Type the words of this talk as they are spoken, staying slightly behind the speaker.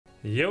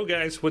Yo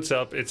guys, what's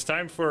up? It's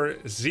time for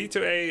Z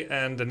to A,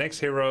 and the next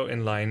hero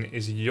in line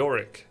is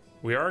Yorick.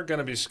 We are going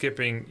to be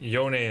skipping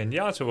Yone and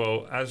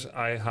Yasuo as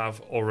I have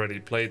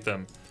already played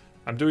them.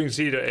 I'm doing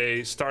Z to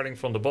A starting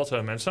from the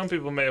bottom, and some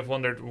people may have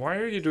wondered, why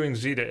are you doing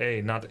Z to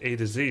A, not A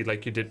to Z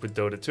like you did with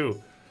Dota 2?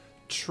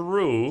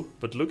 True,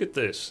 but look at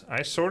this.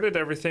 I sorted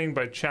everything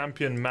by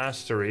champion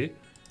mastery,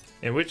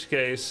 in which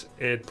case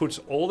it puts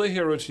all the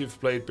heroes you've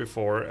played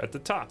before at the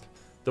top.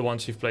 The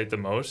ones you've played the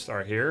most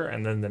are here,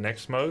 and then the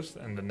next most,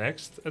 and the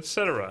next,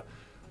 etc.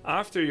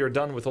 After you're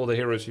done with all the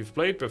heroes you've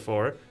played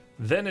before,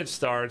 then it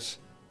starts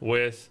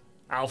with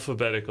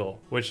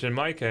alphabetical, which in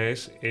my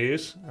case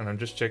is, and I'm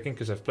just checking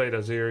because I've played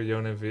Azir,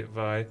 Yone,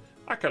 Vi,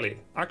 Akali.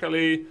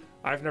 Akali,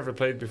 I've never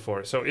played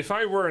before. So if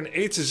I were an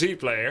A to Z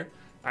player,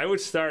 I would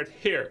start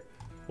here,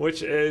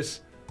 which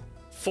is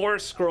 4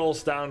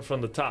 scrolls down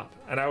from the top.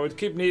 And I would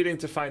keep needing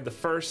to find the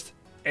first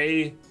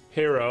A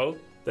hero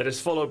that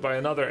is followed by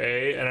another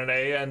A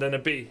and then a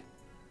B.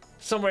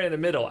 Somewhere in the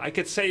middle. I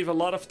could save a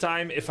lot of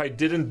time if I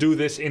didn't do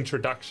this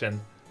introduction.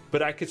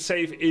 But I could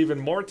save even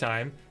more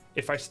time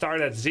if I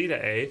start at Z to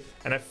A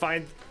and I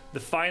find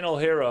the final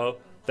hero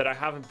that I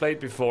haven't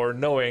played before,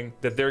 knowing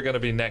that they're going to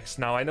be next.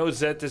 Now, I know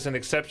Zed is an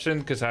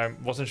exception because I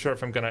wasn't sure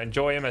if I'm going to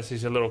enjoy him as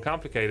he's a little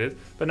complicated.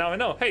 But now I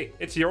know, hey,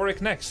 it's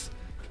Yorick next.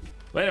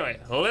 But anyway,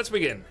 let's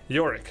begin.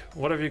 Yorick,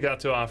 what have you got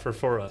to offer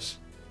for us?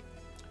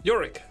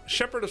 Yorick,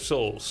 Shepherd of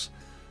Souls.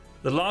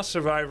 The last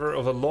survivor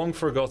of a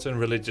long-forgotten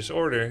religious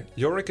order,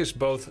 Yorick is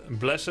both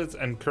blessed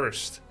and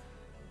cursed,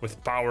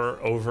 with power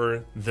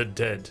over the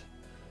dead.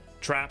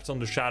 Trapped on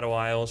the Shadow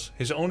Isles,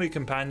 his only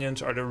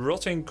companions are the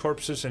rotting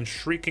corpses and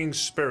shrieking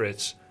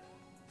spirits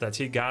that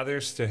he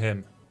gathers to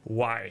him.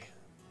 Why?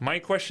 My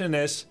question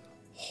is,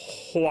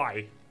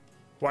 why?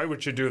 Why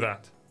would you do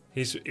that?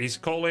 He's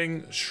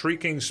calling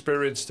shrieking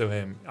spirits to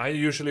him. I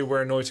usually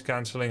wear a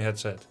noise-cancelling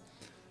headset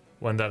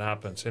when that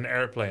happens, in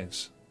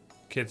airplanes.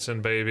 Kids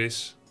and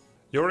babies.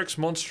 Yorick's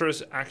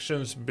monstrous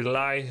actions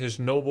belie his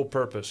noble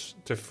purpose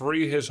to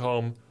free his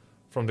home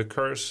from the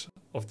curse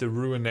of the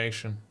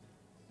ruination.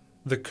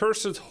 The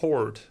Cursed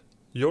Horde.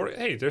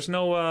 Hey, there's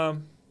no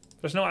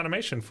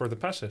animation for the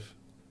passive.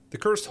 The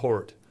Cursed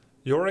Horde.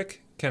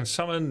 Yorick can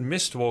summon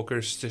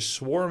Mistwalkers to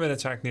swarm and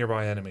attack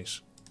nearby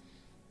enemies.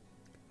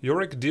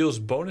 Yorick deals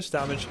bonus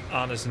damage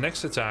on his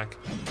next attack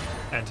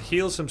and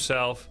heals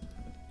himself.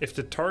 If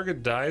the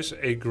target dies,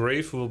 a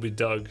grave will be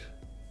dug.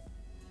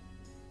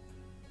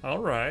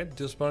 Alright,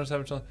 deals bonus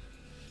damage on...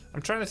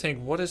 I'm trying to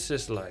think, what is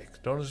this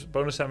like?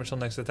 Bonus damage on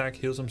next attack,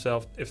 heals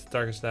himself if the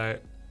targets die.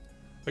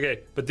 Okay,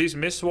 but these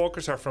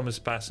Mistwalkers are from his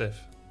passive.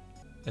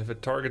 If a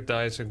target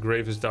dies, a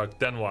grave is dug.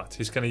 Then what?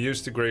 He's gonna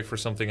use the grave for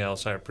something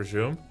else, I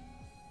presume.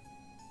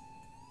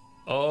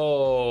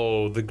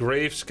 Oh, the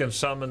graves can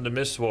summon the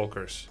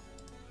Mistwalkers.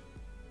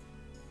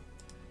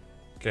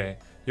 Okay.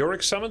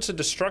 Yorick summons a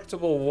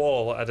destructible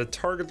wall at a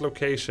target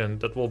location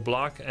that will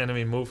block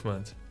enemy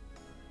movement.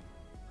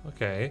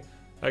 Okay.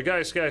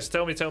 Guys,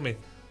 tell me.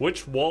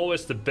 Which wall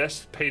is the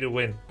best pay to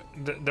win?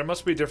 There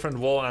must be different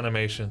wall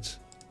animations.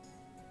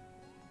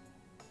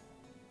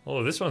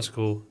 Oh, this one's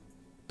cool.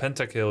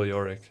 Pentakill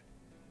Yorick.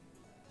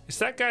 Is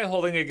that guy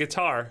holding a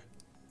guitar?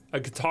 A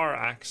guitar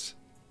axe?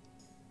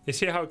 You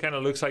see how it kind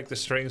of looks like the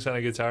strings on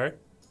a guitar?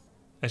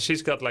 And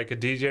she's got like a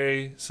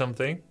DJ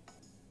something.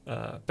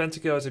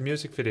 Pentakill has a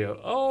music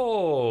video.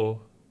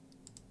 Oh!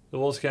 The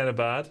wall's kind of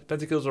bad.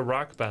 Pentakill's a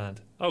rock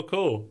band. Oh,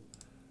 cool.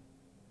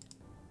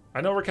 I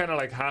know we're kind of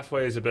like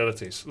halfway his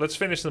abilities. Let's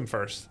finish them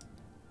first.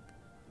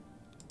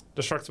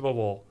 Destructible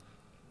wall.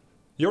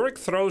 Yorick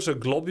throws a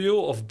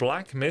globule of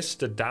black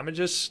mist that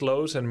damages,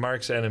 slows, and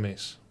marks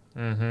enemies.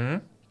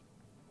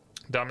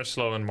 Damage,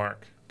 slow, and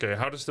mark. Okay,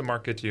 how does the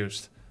mark get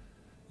used?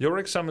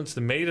 Yorick summons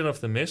the Maiden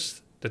of the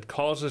Mist that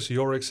causes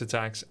Yorick's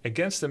attacks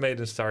against the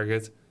Maiden's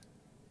target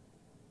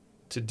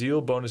to deal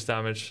bonus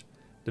damage.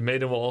 The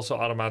Maiden will also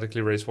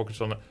automatically raise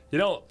focus on the... You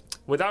know,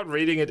 without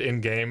reading it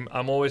in-game,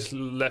 I'm always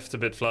left a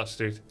bit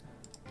flustered.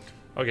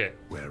 Okay.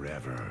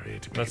 Wherever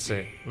it Let's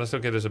see. Let's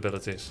look at his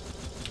abilities.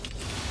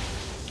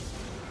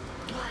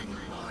 One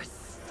more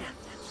step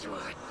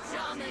toward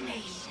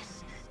domination.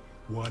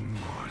 One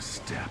more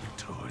step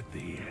toward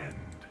the end.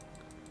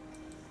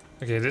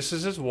 Okay, this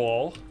is his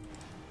wall.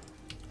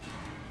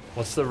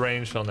 What's the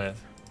range on it?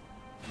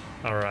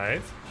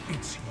 Alright.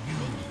 It's you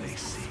they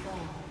see.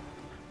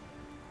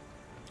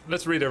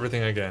 Let's read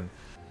everything again.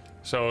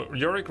 So,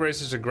 Yorick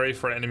raises a grave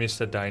for enemies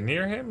that die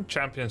near him.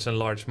 Champions and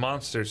large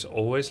monsters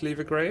always leave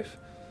a grave.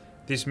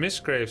 These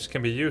mist graves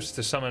can be used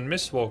to summon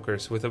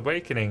Mistwalkers with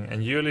Awakening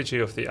and Eulogy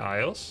of the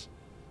Isles,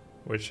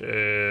 which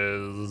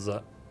is...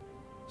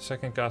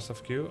 second cast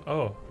of Q.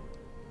 Oh.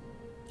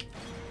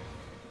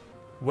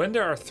 When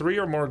there are 3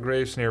 or more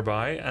graves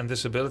nearby and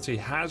this ability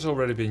has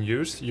already been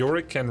used,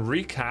 Yorick can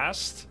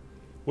recast,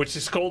 which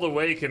is called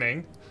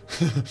Awakening,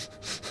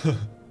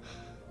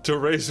 to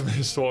raise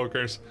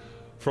Mistwalkers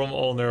from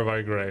all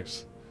nearby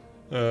graves.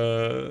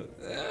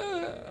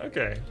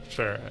 Okay,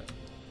 sure.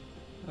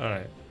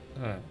 Alright.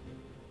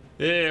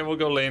 Yeah, we'll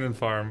go lane and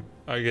farm.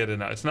 I get it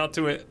now. It's not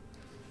too...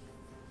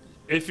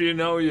 If you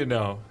know, you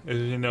know. If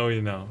you know,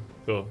 you know.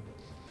 Cool.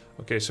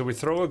 Okay, so we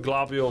throw a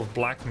globule of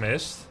black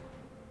mist.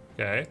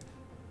 Okay.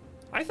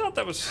 I thought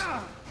that was...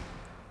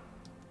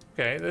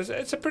 Okay,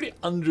 it's a pretty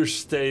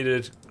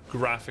understated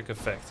graphic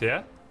effect,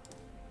 yeah?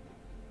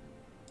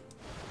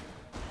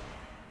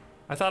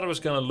 I thought it was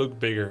gonna look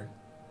bigger,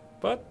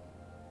 but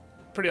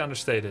pretty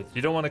understated.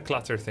 You don't want to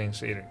clutter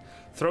things either.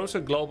 Throws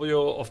a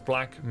globule of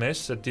black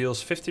mist that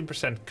deals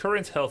 15%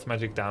 current health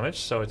magic damage,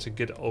 so it's a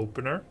good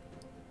opener.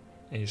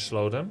 And you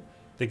slow them.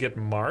 They get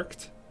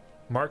marked.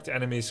 Marked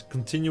enemies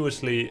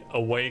continuously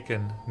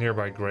awaken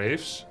nearby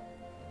graves,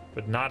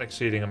 but not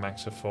exceeding a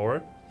max of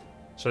 4.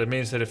 So that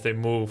means that if they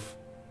move...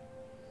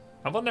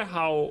 I wonder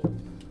how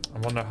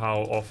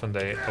often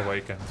they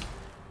awaken.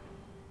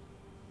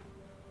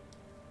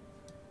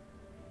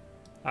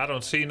 I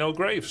don't see no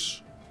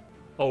graves.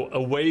 Oh,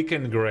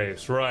 awaken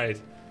graves, right.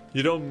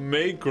 You don't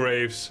make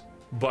graves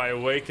by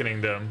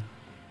awakening them.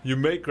 You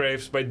make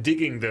graves by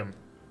digging them.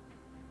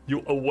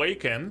 You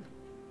awaken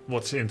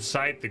what's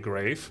inside the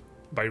grave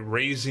by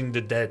raising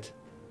the dead.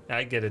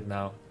 I get it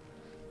now.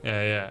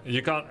 Yeah.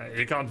 You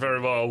can't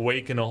very well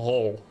awaken a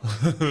hole.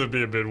 It'd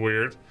be a bit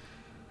weird.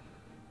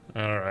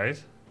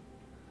 Alright.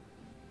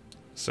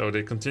 So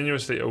they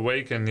continuously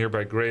awaken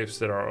nearby graves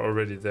that are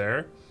already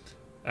there.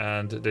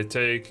 And they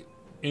take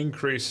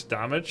increased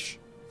damage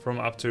from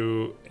up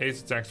to 8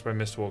 attacks by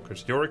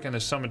Mistwalkers. Yorick and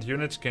his summoned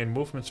units gain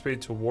movement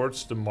speed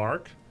towards the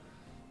mark.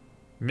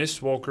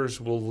 Mistwalkers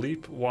will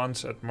leap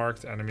once at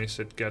marked enemies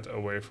that get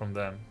away from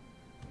them.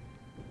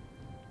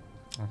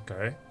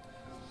 Okay.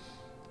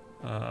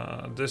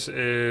 This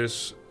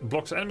is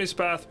blocks enemies'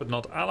 path, but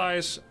not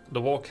allies.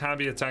 The wall can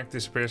be attacked,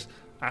 disappears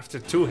after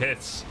 2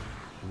 hits.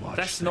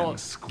 Watch them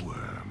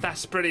squirm.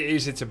 That's pretty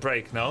easy to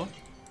break, no?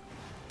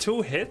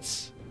 2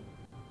 hits?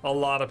 A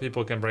lot of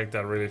people can break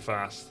that really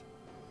fast.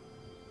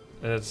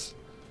 It's...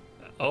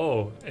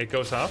 Oh, it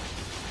goes up?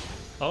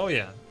 Oh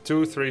yeah,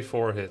 2, 3,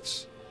 4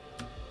 hits.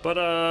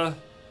 But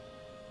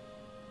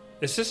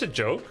is this a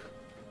joke?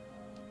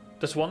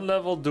 Does one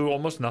level do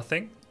almost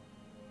nothing?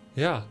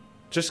 Yeah,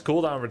 just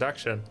cooldown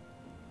reduction.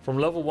 From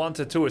level 1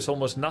 to 2 it's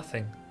almost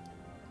nothing.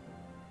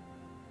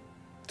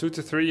 2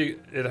 to 3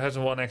 it has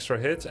 1 extra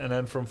hit, and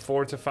then from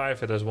 4 to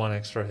 5 it has 1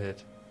 extra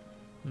hit.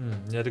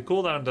 Yeah, the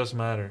cooldown does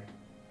matter.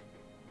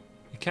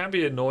 It can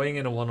be annoying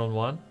in a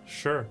one-on-one,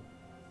 sure.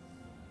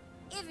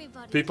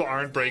 People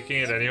aren't breaking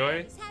it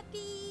anyway.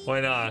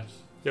 Why not?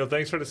 Yo,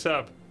 thanks for the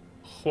sub.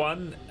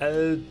 Juan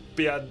El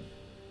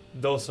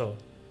Piadoso.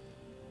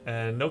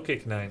 And no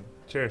kick 9.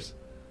 Cheers.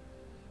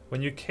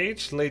 When you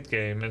cage late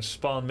game and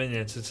spawn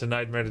minions, it's a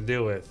nightmare to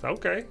deal with.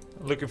 Okay,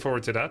 looking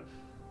forward to that.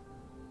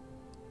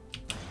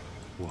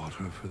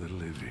 Water for the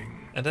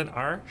living. And then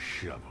R.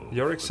 Shovel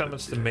Yorick for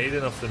summons the dead.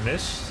 Maiden of the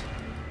Mist.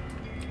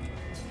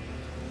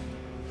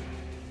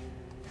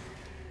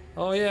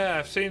 Oh yeah,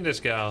 I've seen this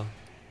gal.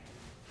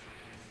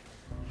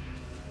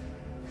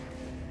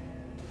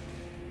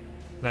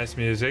 Nice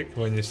music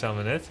when you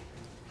summon it.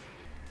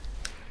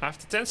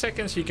 After 10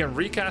 seconds you can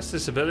recast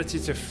this ability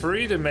to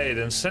free the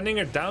Maiden, sending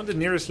her down the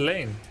nearest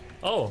lane.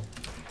 Oh.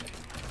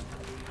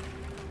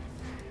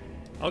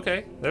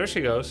 Okay, there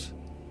she goes.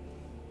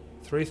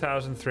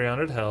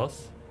 3,300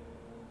 health.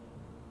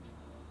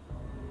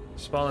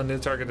 Spawn a new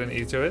target and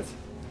E to it.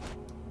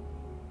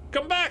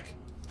 Come back!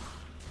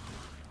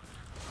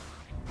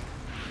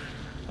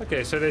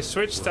 Okay, so they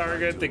switch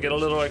target, they get a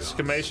little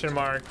exclamation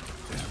mark.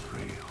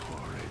 Every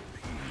horrid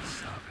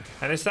piece of it.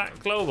 And is that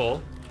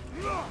global?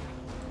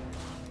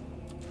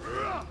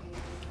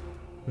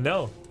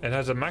 No, it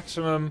has a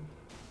maximum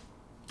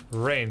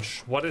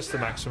range. What is the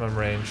maximum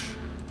range?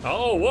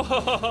 Oh,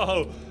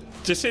 whoa!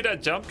 Did you see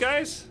that jump,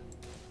 guys?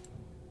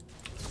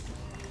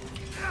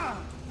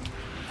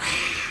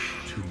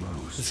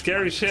 It's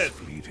scary shit.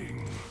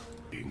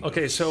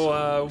 Okay,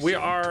 so we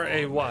are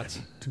a what?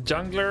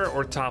 Jungler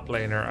or top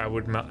laner, I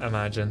would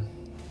imagine.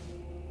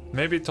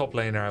 Maybe top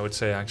laner, I would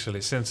say,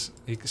 actually, since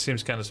he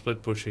seems kind of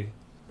split pushy.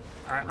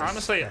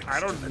 Honestly, I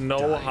don't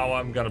know how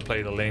I'm gonna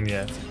play the lane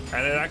yet.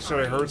 And it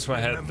actually hurts my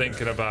head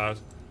thinking about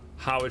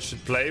how it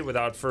should play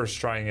without first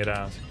trying it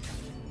out.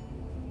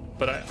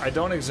 But I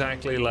don't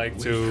exactly like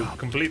to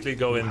completely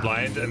go in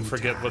blind and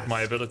forget what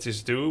my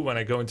abilities do when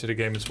I go into the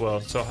game as well.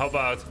 So how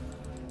about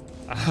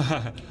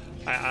I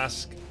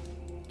ask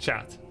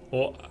chat,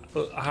 well,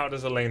 how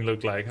does a lane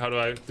look like? How do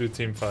I do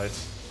team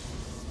fights?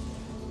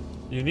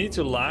 You need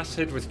to last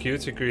hit with Q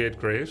to create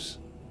graves.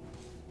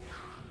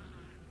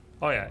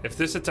 Oh yeah, if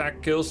this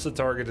attack kills the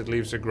target, it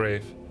leaves a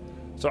grave.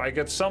 So I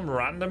get some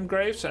random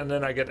graves, and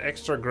then I get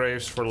extra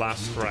graves for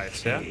last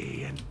rites, yeah?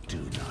 And do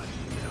not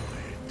know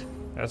it.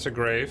 That's a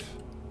grave.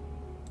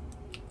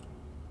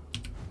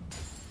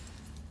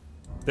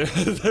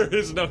 There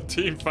is no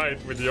team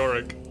fight with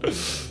Yorick.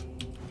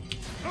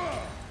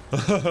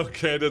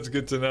 Okay, that's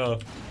good to know.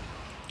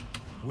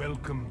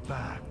 Welcome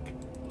back.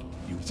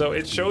 So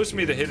it shows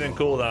me the hidden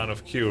cooldown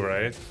of Q,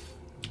 right?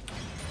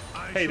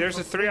 Hey, there's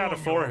a 3 out of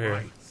 4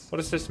 here. What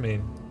does this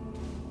mean?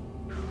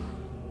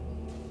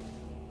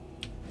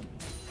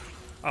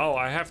 Oh,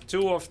 I have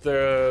 2 of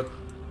the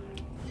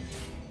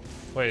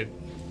Wait,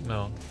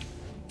 no.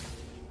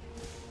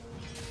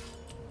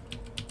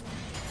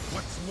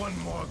 What's one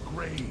more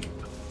grave?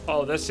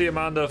 Oh, that's the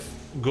amount of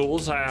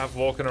ghouls I have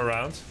walking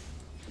around.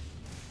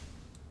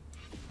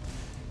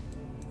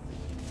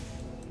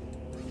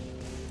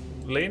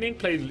 Laning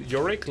played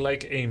Yorick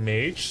like a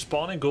mage,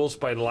 spawning ghouls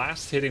by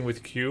last hitting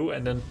with Q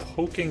and then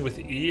poking with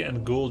E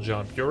and ghoul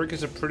jump. Yorick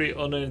is a pretty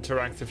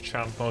uninteractive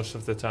champ most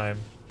of the time.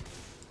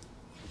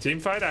 Team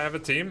fight? I have a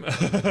team.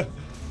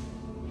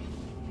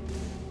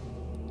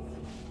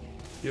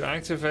 You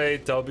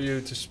activate W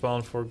to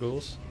spawn 4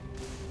 ghouls.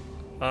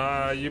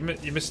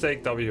 You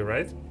mistake W,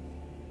 right?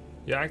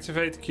 You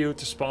activate Q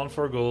to spawn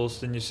 4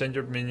 ghouls, then you send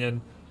your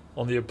minion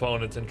on the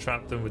opponent and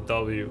trap them with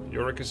W.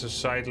 Yorick is a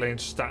side lane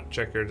stat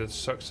checker that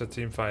sucks at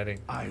team fighting.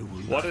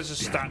 What is a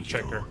stat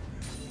checker?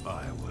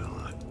 I will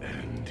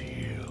end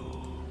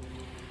you.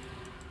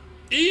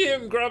 E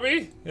him,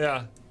 Grubby!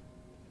 Yeah.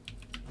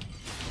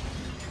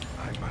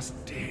 I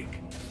must dig.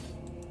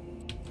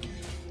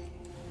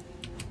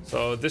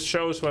 So this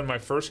shows when my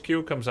first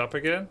Q comes up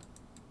again.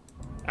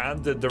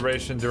 And the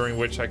duration during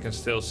which I can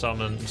still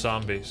summon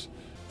zombies.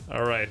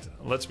 Alright,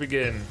 let's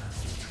begin.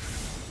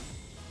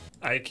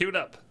 I queued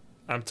up.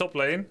 I'm top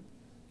lane.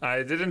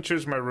 I didn't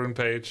choose my rune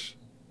page.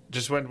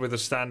 Just went with a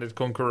standard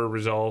Conqueror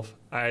Resolve.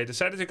 I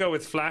decided to go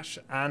with Flash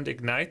and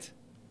Ignite.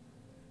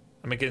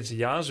 I'm against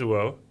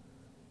Yasuo.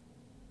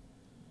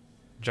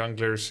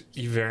 Junglers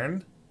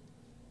Ivern.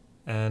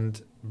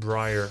 And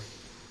Briar.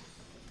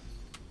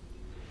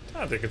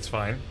 I think it's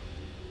fine.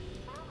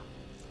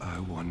 I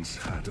once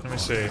had Let me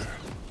see.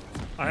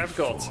 I have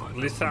got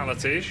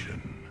Lethality.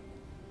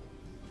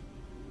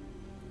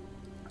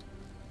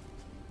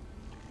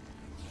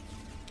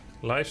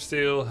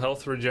 Lifesteal,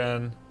 Health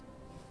Regen,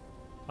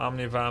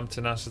 Omnivam,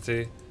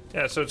 Tenacity.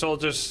 Yeah, so it's all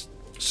just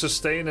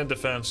sustain and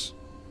defense.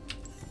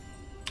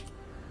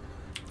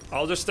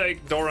 I'll just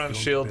take Doran's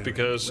shield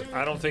because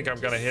I don't think I'm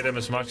gonna hit him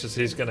as much as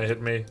he's gonna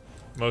hit me.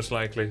 Most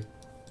likely.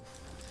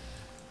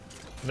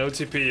 No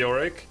TP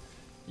Yorick.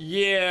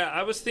 Yeah,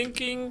 I was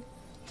thinking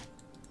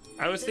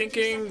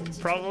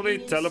probably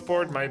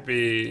teleport might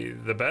be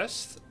the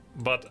best,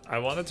 but I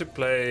wanted to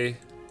play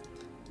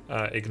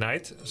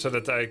Ignite so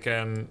that I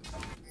can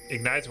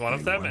ignite one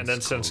of them and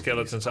then send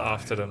skeletons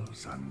after them.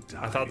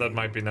 I thought that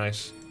might be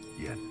nice.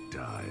 Yet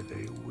die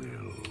they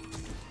will.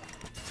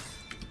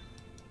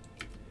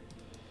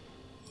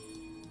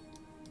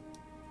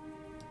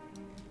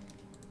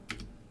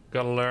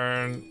 Gotta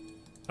learn.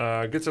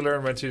 Good to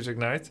learn when to use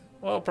Ignite.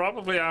 Well,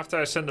 probably after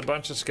I send a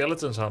bunch of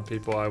skeletons on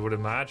people, I would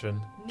imagine.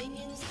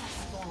 Minions have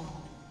spawned.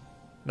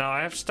 Now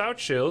I have Stout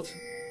Shield.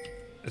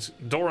 It's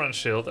Doran's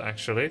Shield,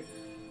 actually.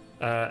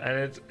 And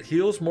it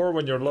heals more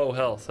when you're low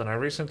health. And I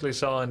recently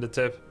saw in the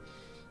tip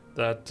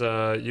that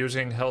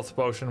using Health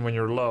Potion when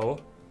you're low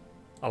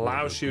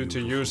allows you to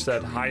use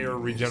that higher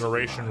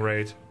regeneration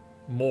rate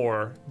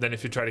more than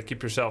if you try to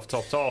keep yourself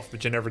topped off,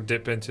 but you never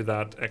dip into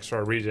that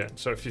extra regen.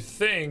 So if you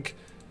think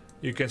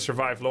you can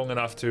survive long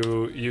enough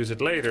to use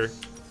it later,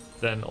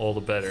 then all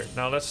the better.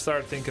 Now let's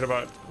start thinking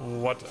about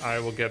what I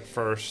will get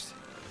first.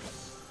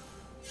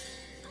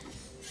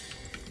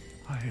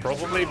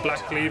 Probably Black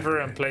Cleaver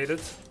and Plated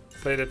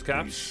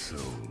caps.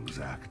 Souls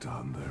act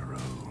on their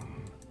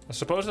own.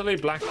 Supposedly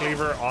Black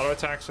Cleaver auto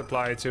attacks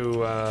apply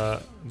to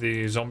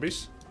the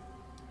zombies.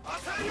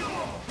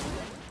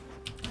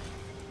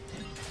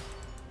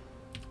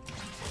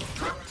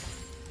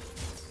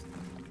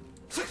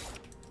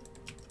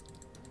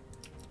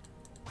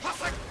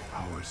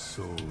 Our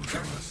souls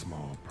have a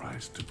small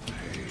price to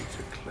pay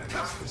to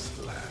cleanse this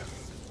land.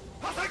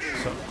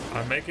 So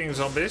I'm making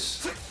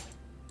zombies.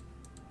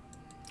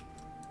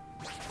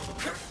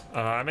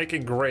 I'm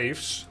making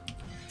graves.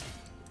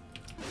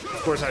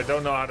 Of course, I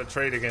don't know how to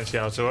trade against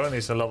Yasuo, and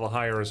he's a level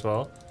higher as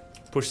well.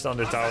 Pushed on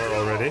the tower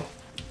already.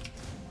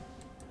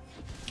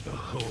 The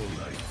hole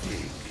I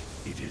dig,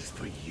 it is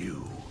for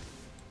you.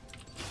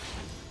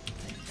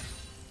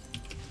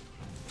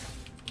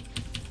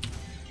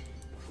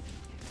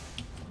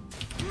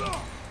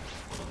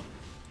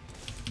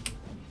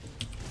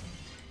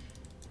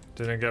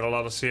 Didn't get a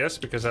lot of CS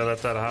because I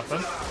let that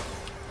happen.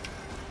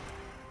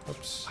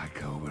 Oops. I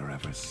go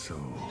wherever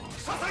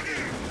souls.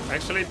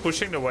 Actually,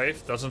 pushing the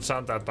wave doesn't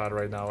sound that bad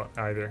right now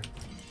either.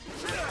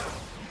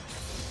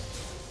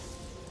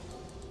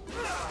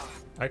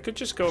 I could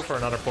just go for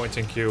another point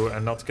in Q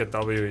and not get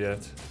W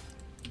yet.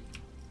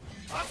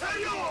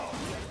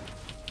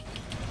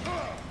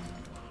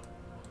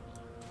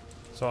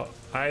 So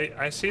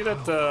I see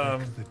that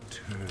The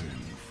turn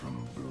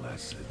from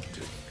blessed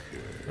to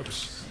curse.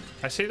 oops.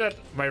 I see that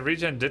my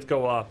regen did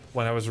go up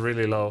when I was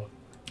really low.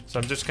 So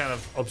I'm just kind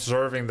of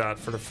observing that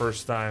for the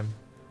first time.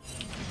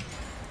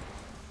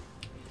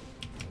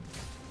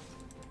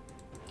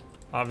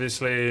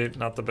 Obviously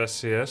not the best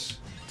CS.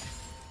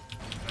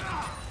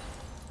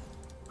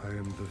 I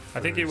am the first I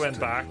think he went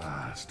back. and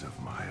last of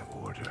my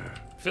order.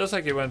 Feels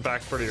like he went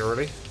back pretty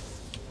early.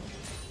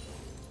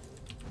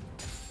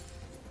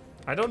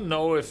 I don't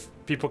know if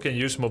people can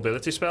use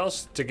mobility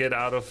spells to get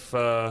out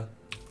of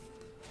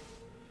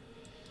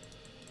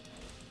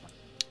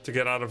to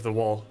get out of the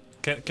wall.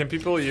 Can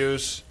people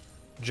use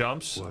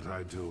jumps? What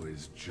I do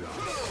is just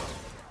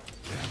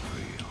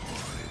every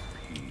horrid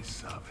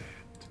piece of it.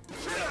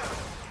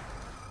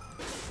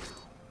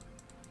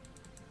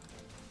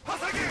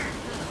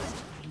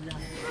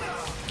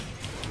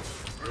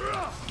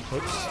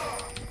 Oops.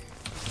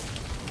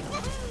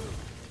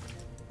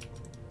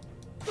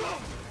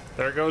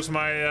 There goes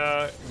my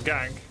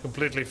gank,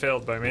 completely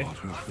failed by me.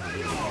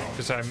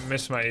 Because I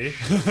missed my E.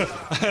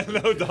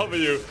 No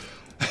W.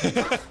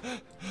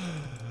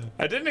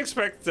 I didn't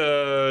expect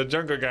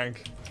jungle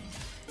gank.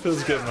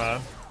 Feels good,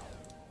 man.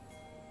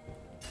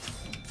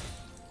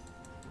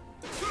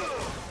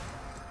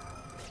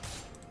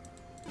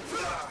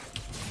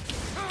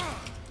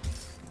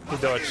 He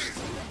dodged.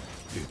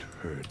 It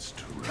hurts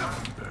to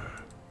remember.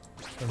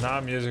 And now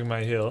I'm using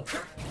my heal.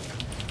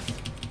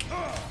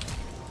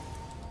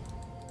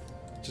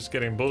 Just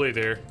getting bullied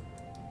here.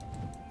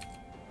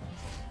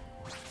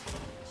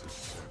 It's a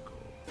circle.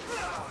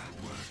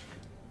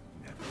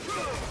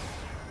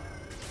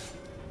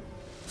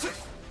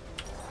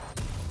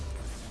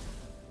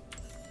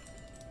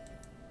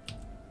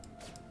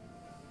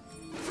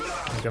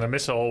 I'm gonna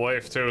miss a whole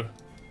wave too.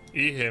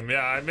 E him.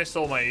 Yeah, I missed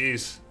all my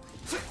E's.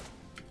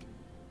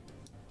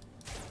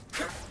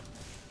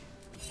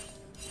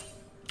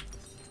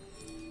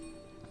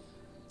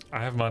 I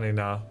have money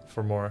now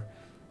for more.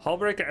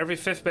 Hullbreaker, every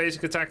 5th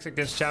basic attack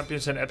against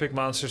champions and epic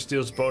monsters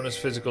deals bonus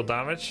physical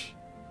damage.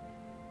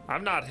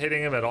 I'm not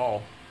hitting him at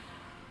all.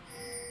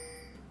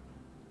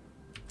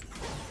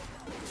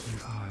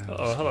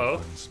 Oh, hello.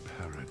 Once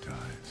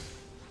paradise.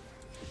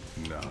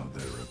 Now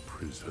they're a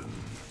prison.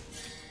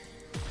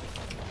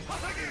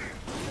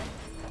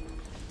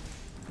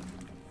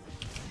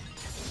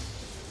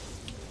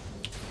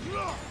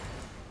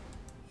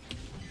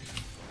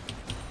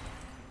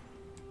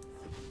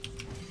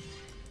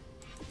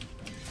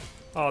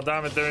 Oh,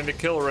 damn it, they're in the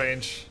kill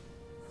range.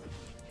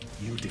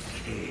 You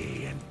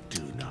decay and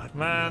do not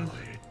Man. know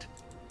it.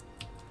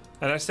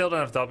 And I still don't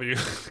have W,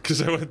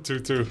 because I went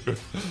 2-2.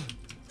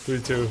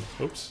 3-2.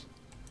 Oops.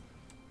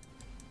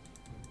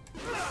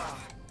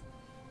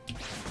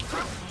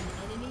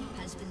 Enemy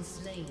has been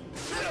slain.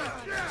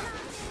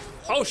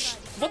 Oh,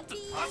 what the?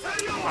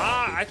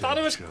 Ah, I thought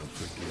it was... Shall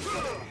forgive me.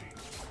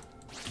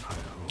 I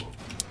hope.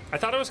 I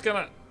thought it was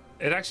gonna...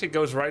 It actually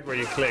goes right where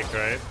you click,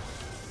 right?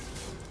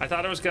 I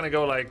thought it was gonna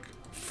go, like,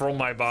 from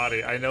my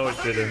body. I know it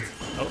didn't.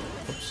 Oh,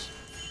 oops.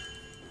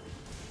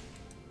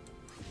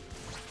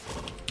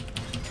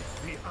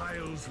 The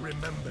Isles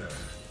remember.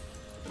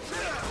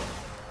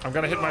 I'm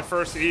gonna hit my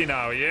first E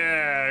now.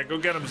 Yeah, go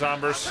get him,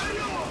 Zombers.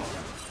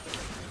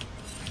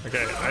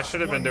 Okay, I should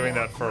have been doing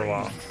that for a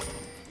while.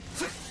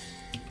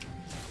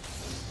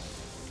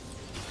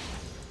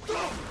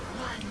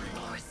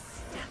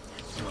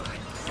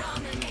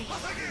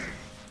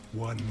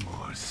 One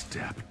more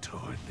step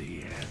toward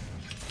the end.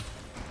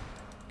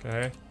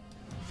 Okay.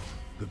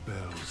 The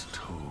bells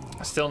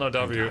toll. Still no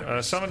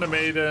W. Summon the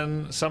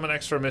Maiden, summon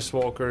extra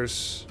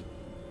Mistwalkers.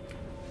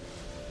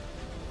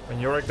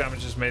 When Yorick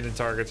damages Maiden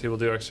target, he will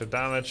do extra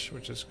damage,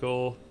 which is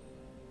cool.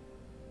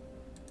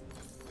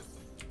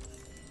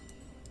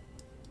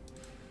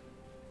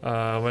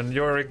 When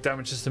Yorick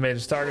damages the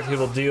Maiden's target, he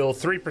will deal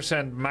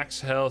 3%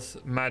 max health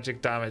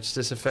magic damage.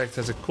 This effect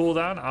has a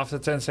cooldown. After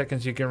 10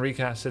 seconds, you can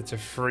recast it to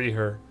free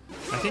her.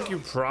 I think you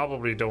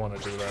probably don't want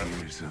to do that.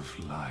 Years of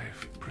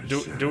life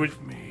do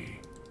it. me.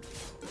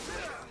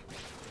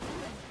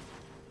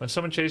 When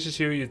someone chases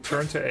you, you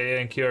turn to A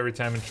and Q every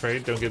time and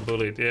trade. Don't get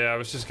bullied. Yeah, I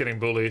was just getting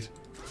bullied.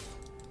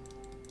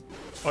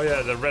 Oh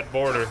yeah, the red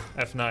border,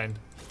 F9.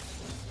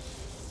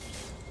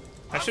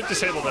 I should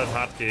disable that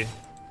hotkey.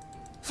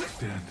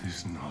 Death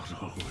is not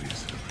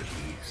always a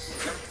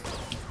release.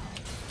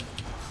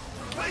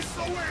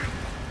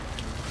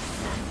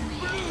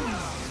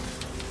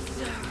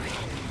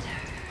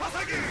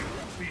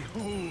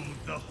 Behold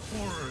the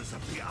horrors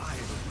of the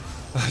isle.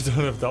 I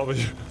don't have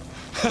W.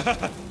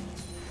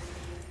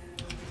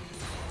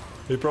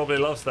 He probably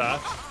loves that.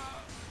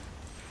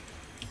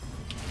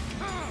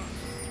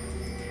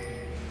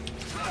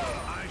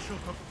 I shall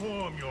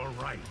perform your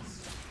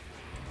rites.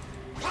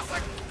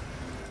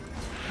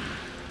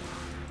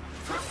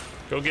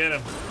 Go get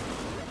him.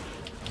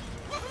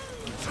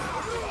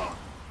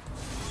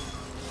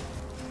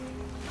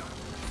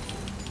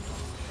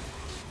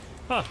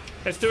 Huh.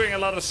 It's doing a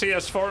lot of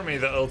CS for me,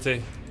 the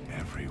ulti.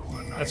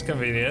 Everyone That's I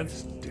convenient. know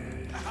is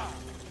dead.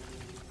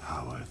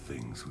 How are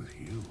things with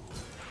you?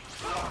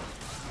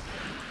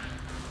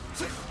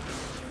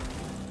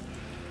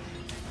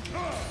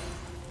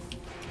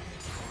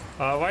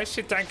 Why is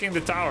she tanking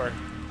the tower?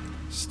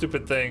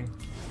 Stupid thing.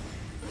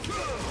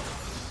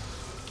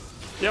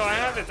 Yo, I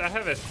have it, I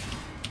have it.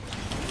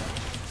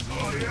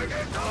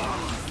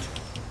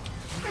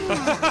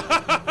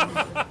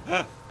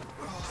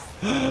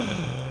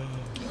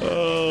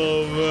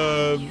 Oh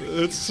man,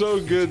 it's so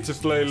good to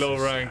play low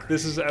rank.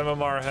 This is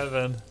MMR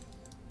heaven.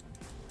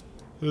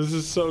 This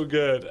is so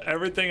good.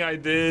 Everything I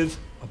did,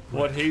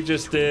 what he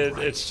just did,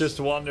 it's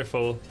just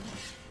wonderful.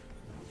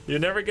 You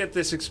never get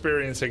this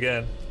experience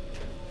again.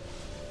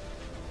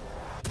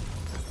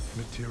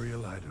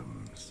 material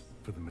items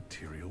for the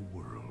material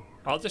world.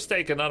 I'll just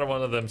take another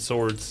one of them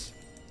swords.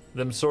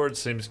 Them swords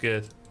seems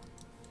good.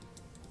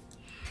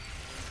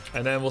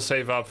 And then we'll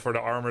save up for the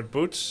armored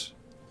boots.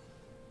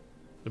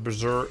 The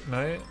berserk,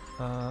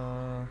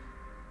 no.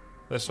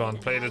 This one,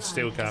 plated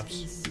steel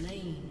caps.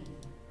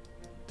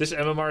 This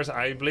MMR's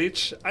eye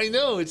bleach. I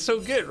know, it's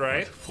so good,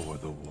 right? But for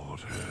the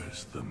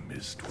waters, the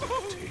mist will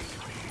take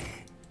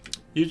me.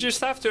 You just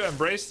have to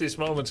embrace these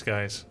moments,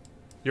 guys.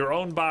 Your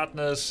own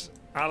badness,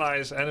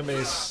 allies,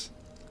 enemies.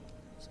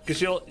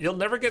 Because you'll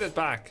never get it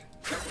back.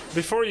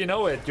 Before you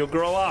know it, you'll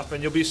grow up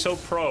and you'll be so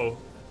pro.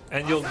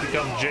 And you'll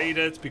become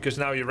jaded because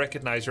now you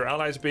recognize your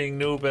allies being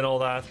noob and all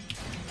that.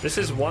 This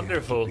is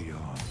wonderful.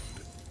 Beyond,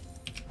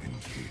 in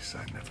case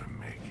I never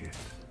make it.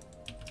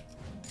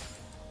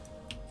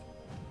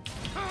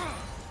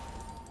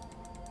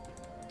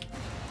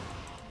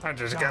 I'm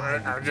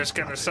just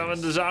gonna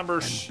summon the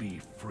Zombers. And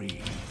be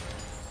free.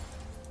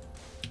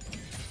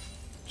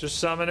 Just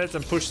summon it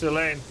and push the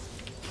lane.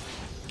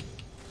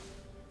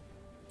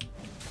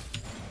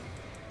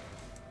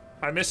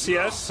 I missed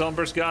CS,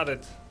 Zombers got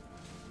it.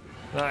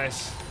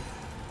 Nice.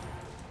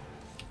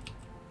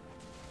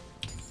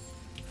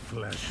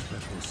 Flesh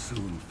that will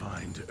soon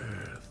find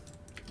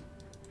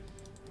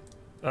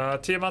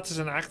earth. Tiamat is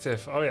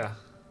inactive. Oh yeah.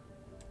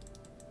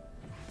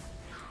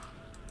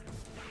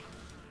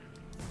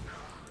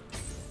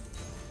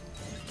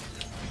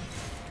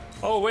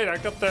 Oh wait, I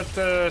got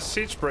that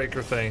siege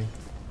breaker thing.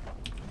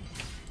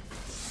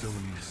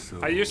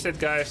 I used it,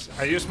 guys.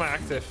 I used my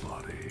active.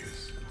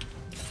 Bodies.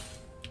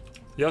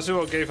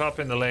 Yasuo gave up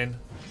in the lane.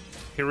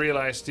 He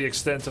realized the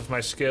extent of my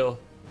skill.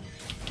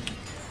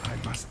 I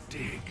must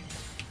dig.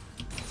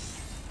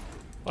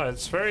 Oh,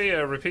 it's very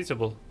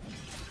repeatable.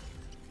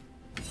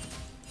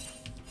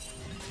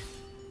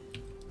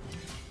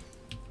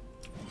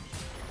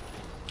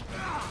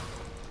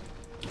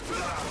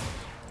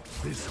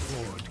 This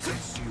horde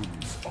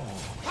consumes all.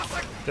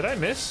 Did I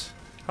miss?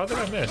 How did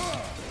I miss?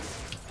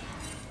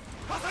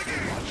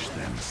 Watch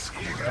them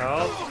scatter.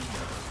 Help!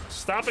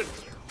 Stop it!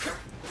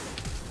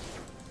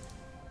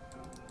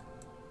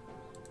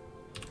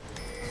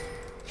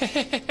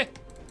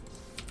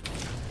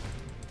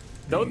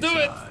 Don't do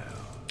it!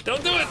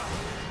 Don't do it!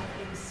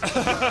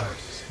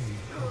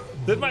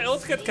 Did my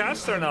ult get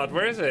cast or not?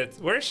 Where is it?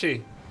 Where is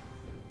she?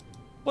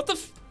 What the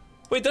f—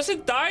 Wait, does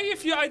it die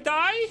if I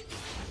die?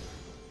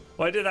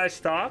 Why did I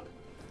stop?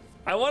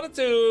 I wanted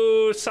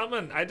to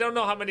summon. I don't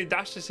know how many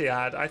dashes he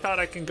had. I thought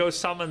I can go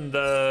summon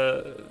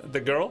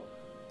the girl.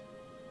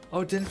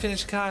 Oh, didn't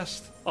finish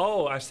cast.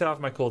 Oh, I still have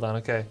my cooldown.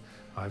 Okay.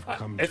 I've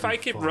come If too I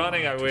keep far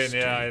running, I to win. stay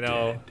Yeah, I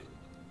know. dead.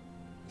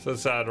 So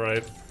sad,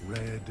 right?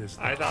 Red is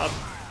the I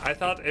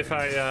thought if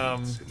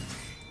I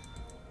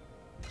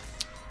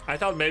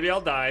thought maybe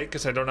I'll die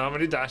because I don't know how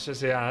many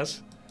dashes he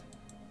has,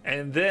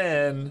 and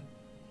then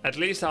at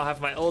least I'll have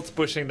my ult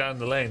pushing down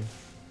the lane.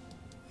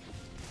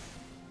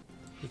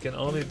 He can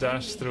only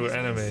dash through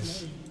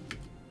enemies.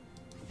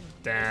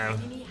 Damn.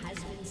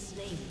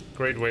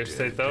 Great wave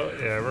state though.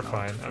 Yeah, we're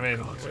fine. I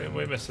mean,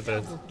 we missed a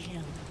bit.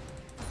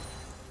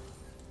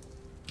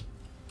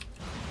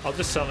 I'll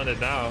just summon it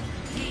now.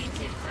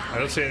 I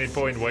don't see any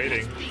point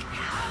waiting.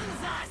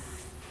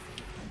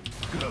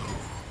 Go.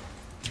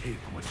 Take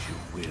what you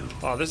will.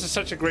 Oh, this is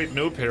such a great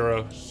noob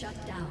hero. Shut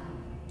down.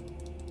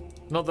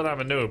 Not that I'm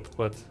a noob,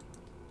 but...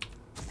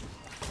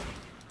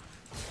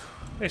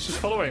 Hey, she's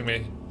following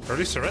me.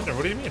 Early surrender?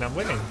 What do you mean? I'm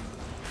winning.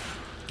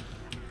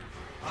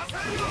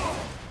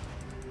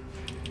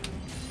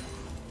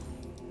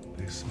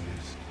 This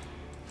mist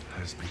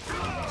has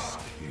become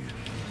skin.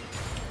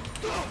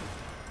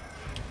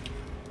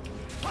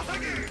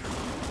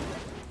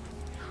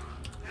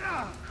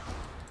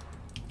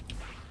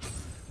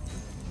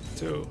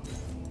 2,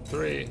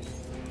 3,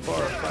 4,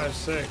 5,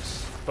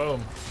 6.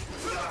 Boom.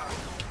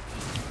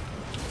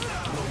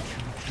 Won't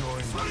you join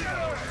me?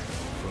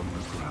 From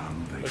the ground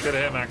they Look at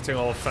him acting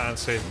all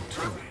fancy.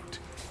 to it,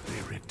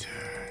 they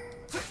return.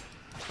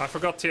 I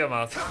forgot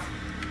Tiamat.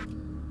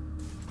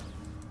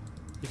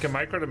 You can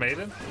micro the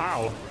maiden?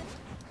 How?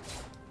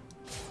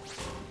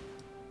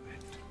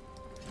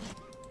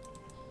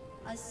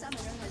 A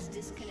summoner has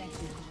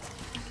disconnected.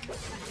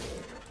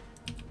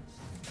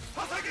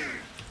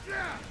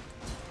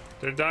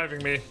 They're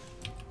diving me.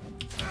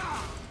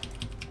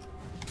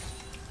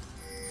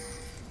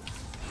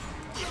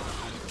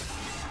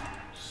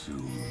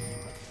 Soon,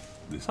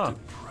 this Huh.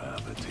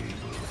 depravity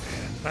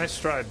will end. Nice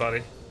stride,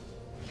 buddy.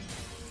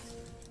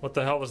 What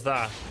the hell was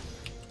that?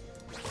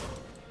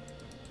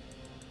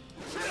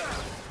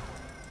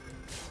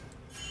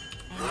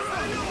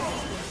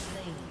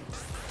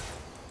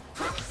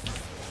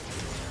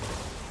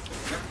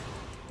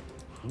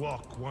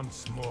 Walk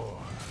once more.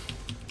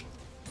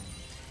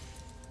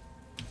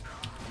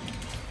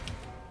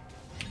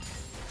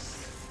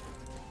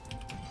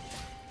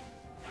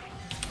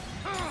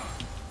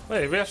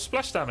 Wait, we have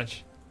splash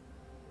damage.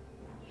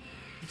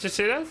 Did you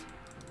see that?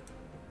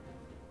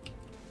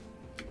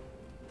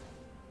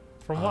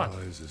 From what?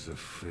 Ours is a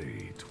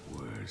fate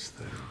worse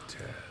than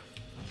death.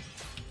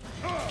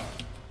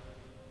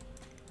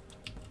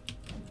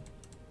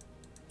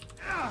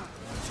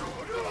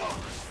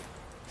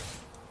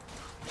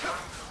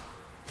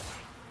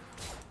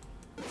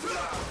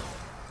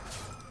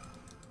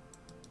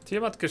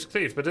 Tiamat gives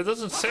cleave, but it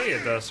doesn't say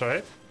it does,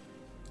 right?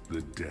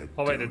 The dead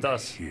Oh wait, it don't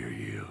does. hear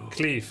you.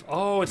 Cleave.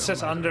 Oh, it No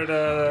says matter under how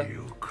the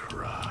you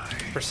cry.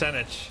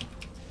 percentage.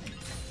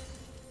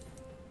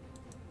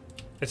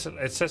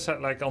 It says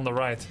that like on the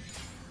right.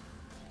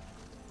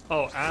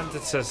 Oh, and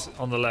it says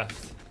on the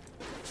left.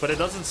 But it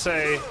doesn't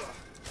say...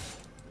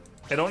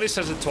 It only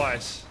says it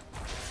twice.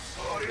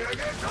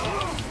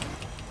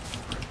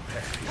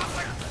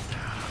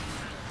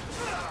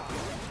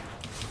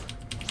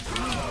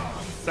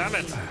 Damn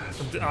it!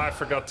 Oh, I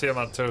forgot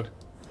Tiamat too.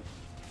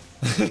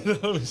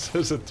 It only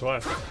says it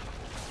twice.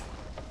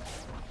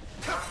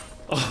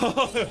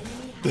 Oh,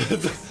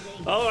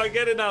 I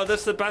get it now.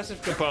 That's the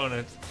passive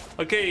component.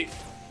 Okay,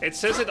 it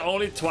says it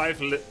only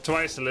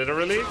twice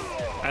literally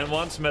and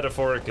once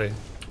metaphorically.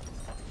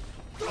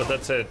 But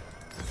that's it.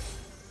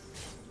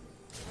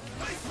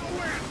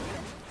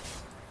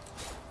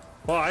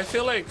 Well, I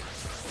feel like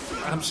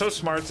I'm so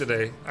smart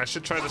today. I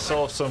should try to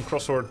solve some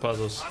crossword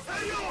puzzles.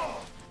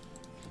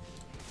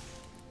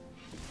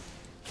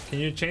 Can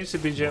you change the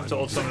BGM to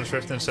Old Summoner's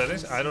Rift in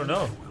settings? I don't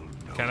know.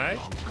 Can I?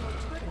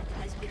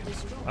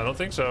 I don't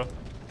think so.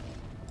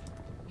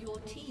 Your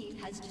team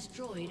has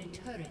destroyed a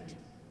turret.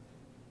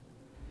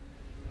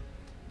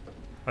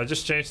 I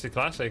just changed the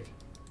classic.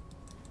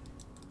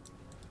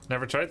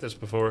 Never tried this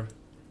before.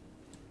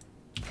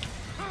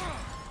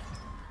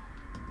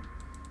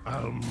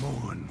 I'll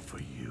mourn for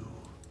you.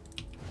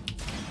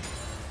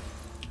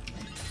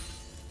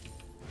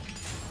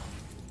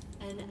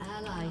 An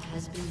ally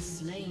has been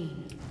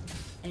slain.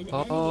 An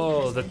Oh,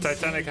 enemy has the been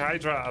Titanic slain.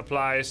 Hydra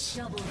applies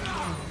Double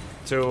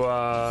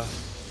kill.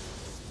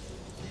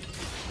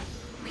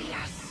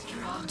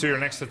 to your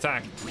next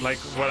attack, like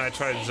when I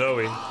tried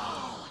Zoe.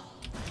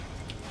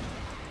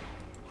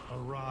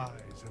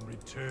 Arise and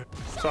return.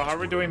 So how are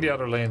we doing the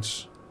other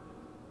lanes?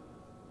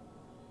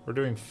 We're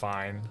doing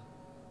fine.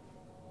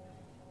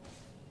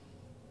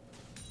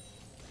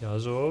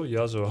 Yasuo,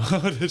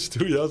 Yasuo. There's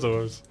two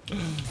Yasuos.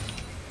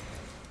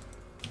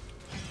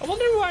 I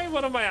wonder why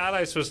one of my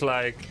allies was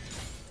like,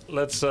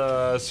 let's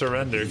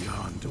surrender.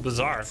 Beyond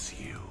Bizarre. awaits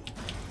you.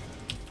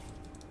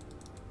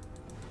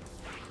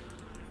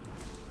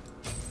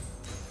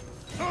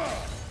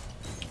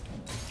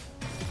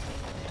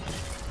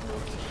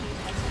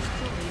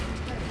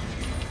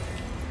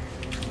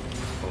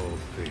 All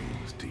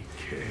things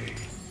decay.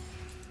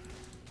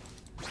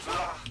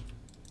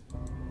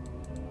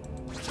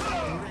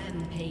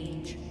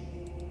 Rampage.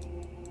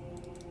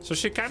 So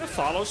she kind of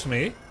follows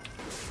me.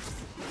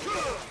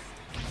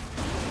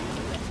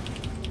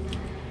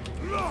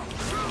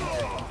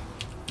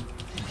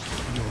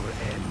 Your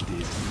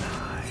end is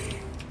nigh.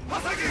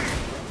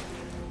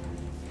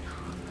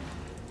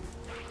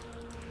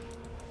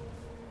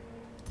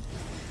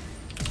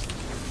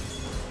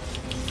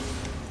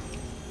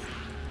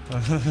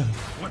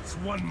 What's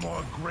one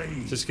more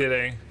grave? Just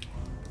kidding.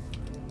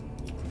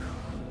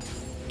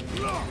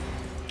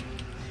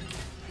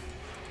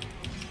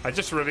 I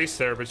just released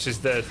her, but she's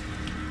dead.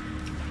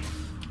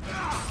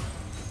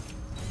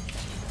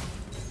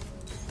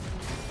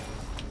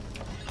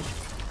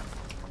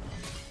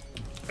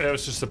 It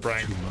was just a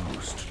prank. To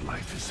most,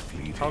 life is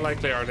fleeting. How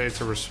likely are they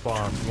to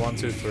respawn? 1,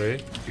 2, 3.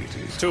 It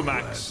is 2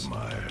 max.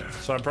 Quagmire.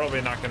 So I'm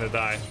probably not gonna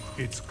die.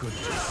 It's good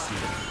to see.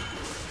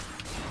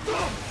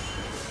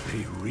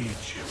 They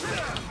reach.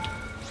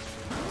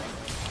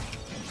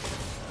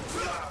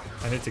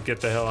 I need to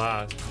get the hell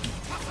out.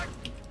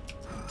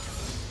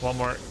 One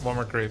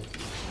more creep.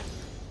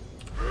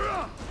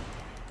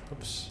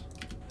 Oops.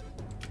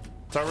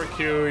 Tower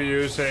Q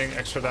using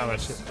extra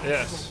damage.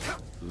 Yes.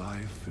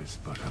 Life is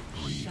but a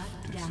brief Shut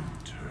down.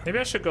 disinter. Maybe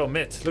I should go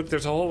mid. Look,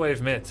 there's a whole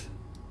wave mid.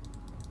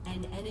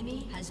 An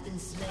enemy has been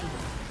slain.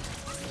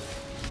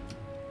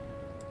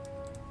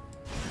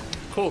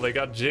 Cool, they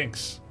got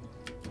Jinx.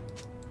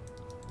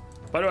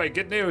 By the way,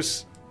 good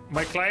news.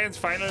 My client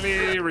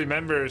finally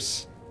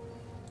remembers.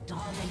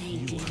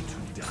 Dominating.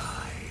 To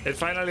die. It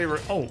finally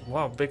oh,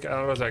 wow, big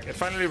auto attack. It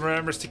finally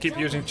remembers to keep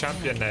using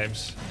champion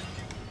names.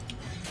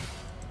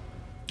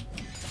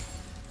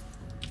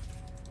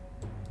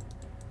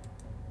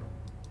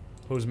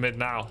 Who's mid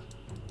now?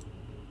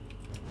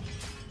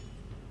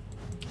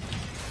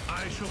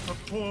 I shall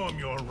perform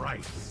your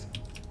rites.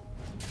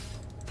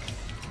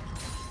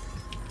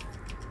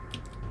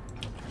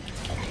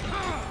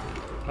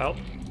 Help.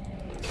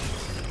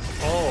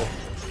 Oh.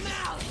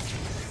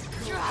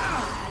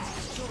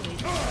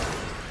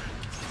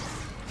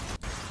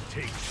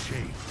 Take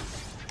shape.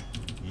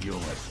 Your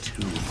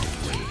tomb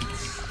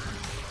awaits.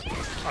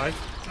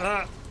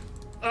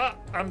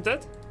 I'm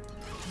dead?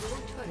 Your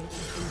turret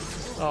has been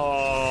destroyed.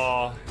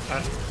 Oh,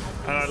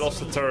 and I lost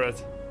the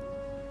turret.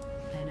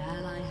 An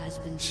ally has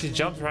been She slain.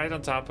 jumped right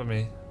on top of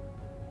me.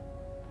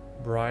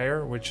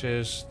 Briar, which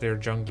is their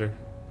jungler.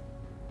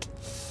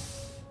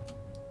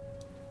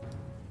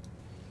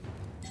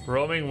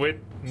 Roaming with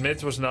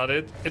mid was not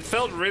it. It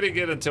felt really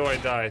good until I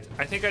died.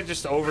 I think I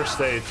just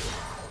overstayed.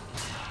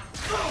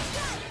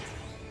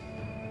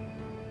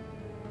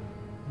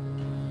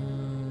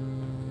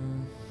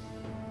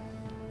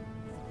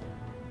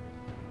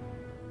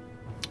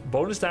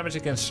 Bonus damage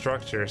against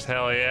structures.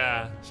 Hell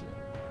yeah.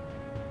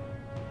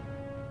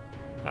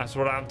 That's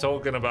what I'm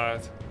talking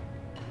about.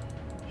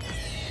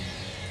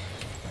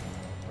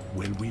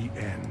 When we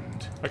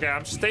end. Okay,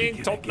 I'm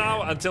staying top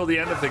now until the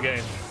end of the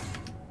game.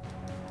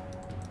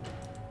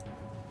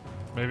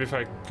 Maybe if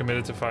I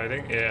committed to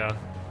fighting, yeah.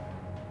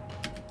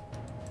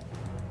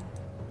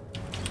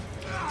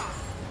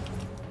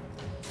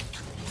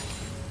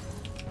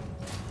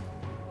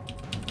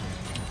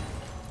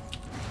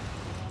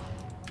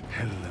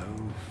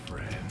 Hello,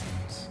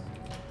 friends.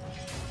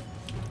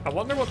 I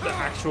wonder what the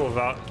actual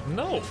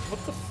No,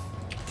 what the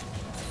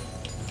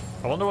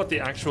I wonder what the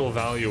actual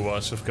value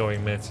was of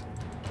going mid.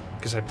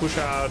 Because I push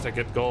out, I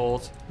get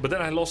gold. But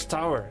then I lost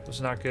tower. It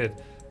was not good.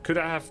 Could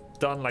I have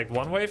done like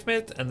one wave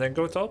mid and then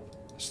go top?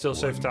 Still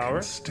save tower?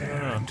 Can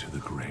stare into the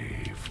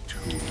grave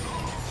too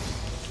long.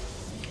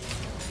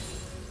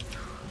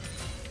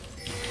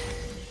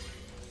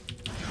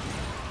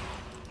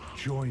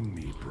 Join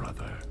me,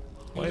 brother.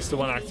 Why is the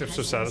one active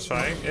so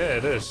satisfying? Yeah,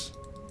 it is.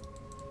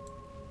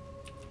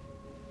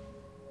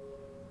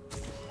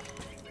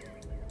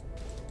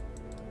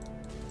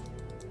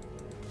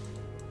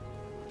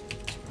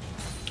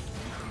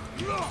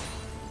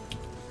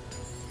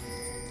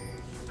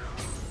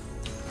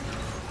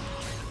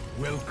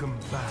 Welcome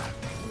back.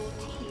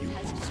 You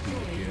won't be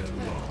here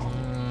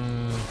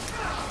long.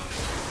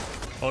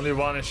 Only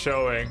one is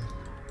showing.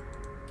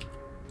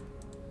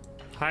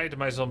 Hide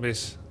my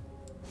zombies.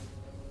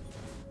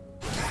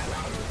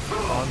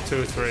 1,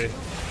 2, 3,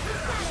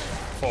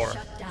 4.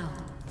 Shut down.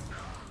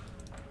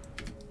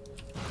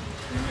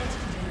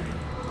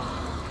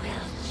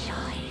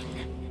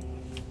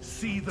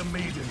 See the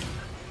maiden.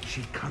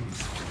 She comes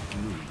with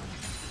me.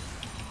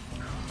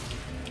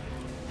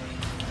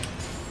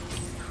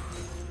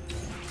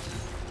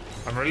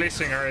 I'm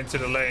releasing her into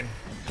the lane.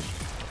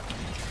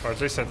 Or at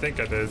least I think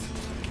I did.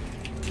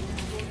 Your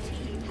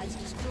team has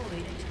destroyed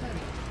a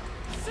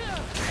turret.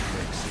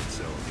 Exit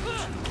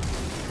zone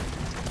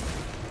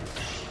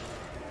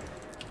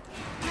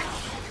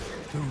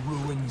 2. The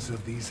ruins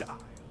of these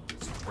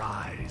isles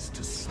rise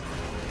to sleep.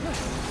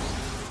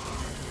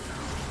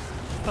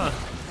 Huh.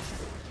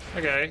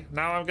 Okay,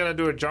 now I'm gonna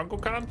do a jungle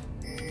camp.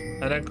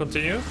 And then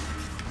continue.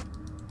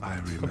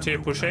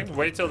 Continue pushing.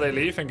 Wait till they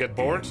leave and get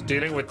bored.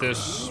 Dealing with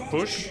this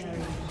push.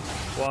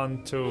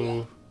 1,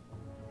 2.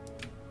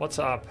 What's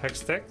up?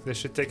 Hextech? They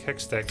should take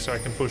Hextech so I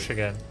can push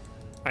again.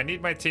 I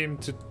need my team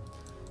to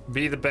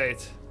be the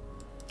bait.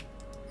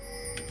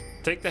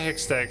 Take the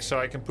Hextech so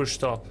I can push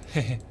top.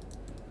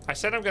 I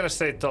said I'm gonna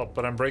stay top,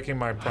 but I'm breaking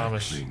my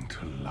promise. I cling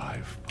to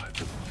life by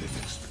the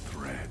thinnest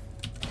thread.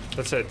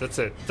 That's it. That's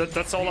it.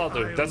 That's all I'll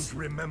do.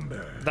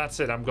 That's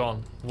it. I'm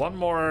gone. One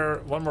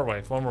more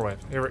wave. One more wave.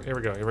 Here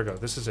we go. Here we go.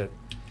 This is it.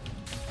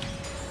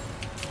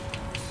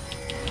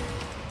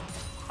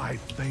 I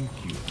thank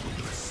you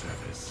for your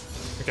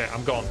service. Okay,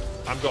 I'm gone.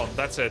 I'm gone.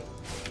 That's it.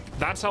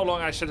 That's how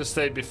long I should have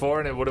stayed before,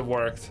 and it would have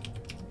worked.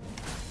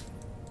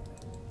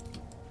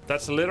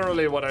 That's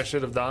literally what I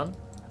should have done.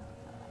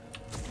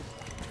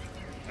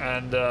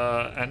 And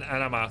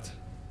I'm out.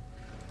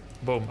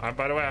 Boom.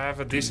 By the way, I have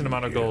a decent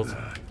amount of gold.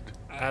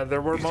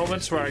 There were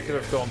moments where I could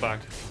have gone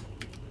back.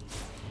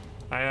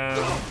 I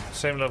am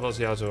same level as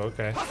Yasuo,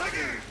 okay.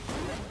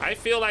 I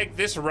feel like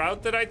this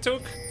route that I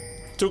took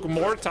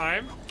more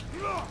time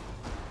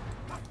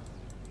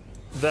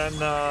than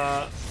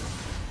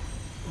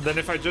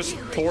if I just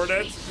poured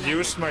it,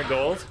 used my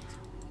gold.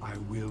 I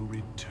will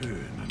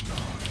return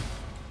anon.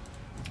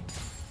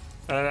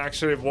 And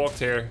actually walked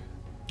here.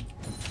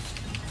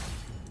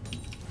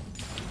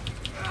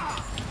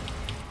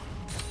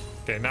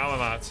 Okay, now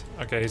I'm out.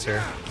 Okay, he's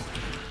here.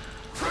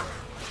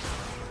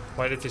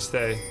 Why did he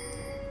stay?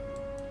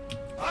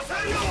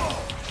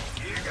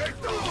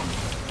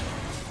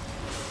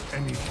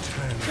 An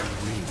eternal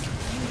ring.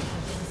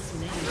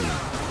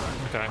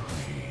 Okay.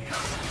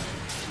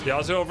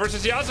 Yasuo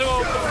versus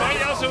Yasuo, but my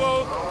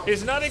Yasuo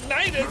is not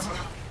ignited.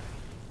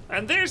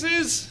 And theirs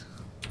is.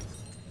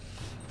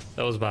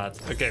 That was bad.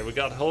 Okay, we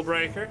got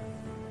Hullbreaker.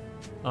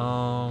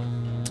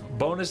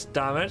 Bonus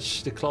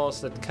damage, the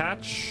claws that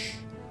catch.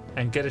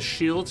 And get a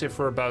shield if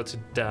we're about to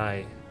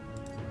die.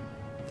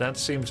 That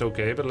seems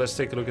okay, but let's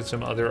take a look at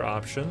some other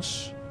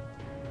options.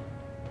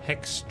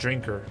 Hex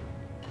Drinker.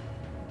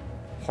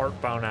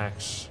 Heartbound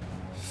Axe.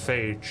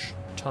 Phage.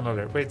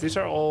 Tunneler. Wait, these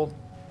are all...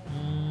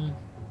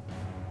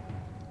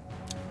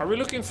 Are we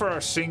looking for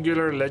a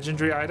singular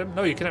legendary item?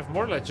 No, you can have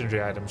more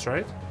legendary items,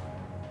 right?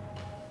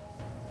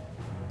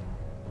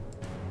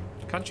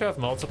 Can't you have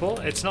multiple?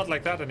 It's not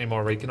like that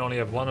anymore, where you can only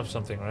have one of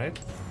something, right?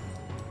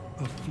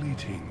 A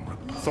fleeting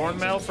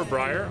Thornmail for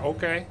Briar,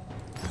 okay.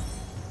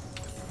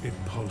 It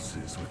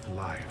pulses with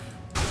life.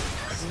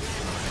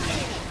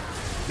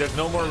 There's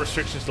no more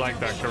restrictions like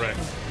that, correct?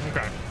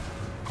 Okay.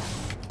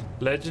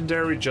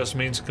 Legendary just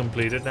means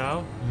completed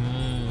now?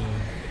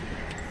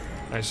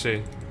 I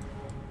see.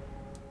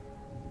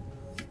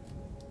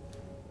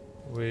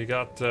 We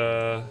got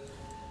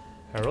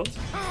Herald.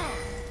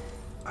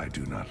 I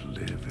do not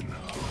live in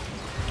hope.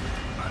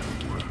 I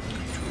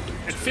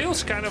It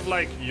feels kind of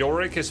like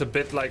Yorick is a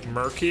bit like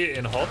murky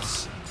in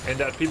HOTS, in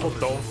that people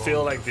don't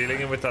feel like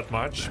dealing with that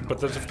much. But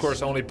that's of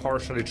course only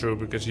partially true,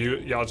 because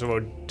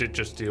Yasuo did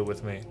just deal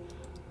with me.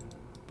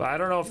 But I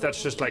don't know if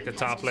that's just like a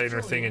top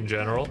laner thing in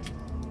general.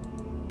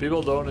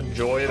 People don't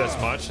enjoy it as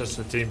much as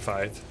the team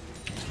fight.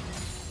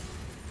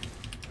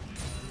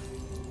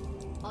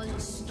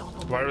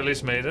 Do I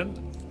release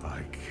Maiden?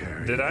 I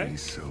carry Did I?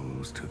 these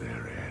souls to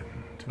their end.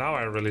 Now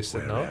I released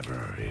it, no?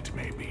 Wherever it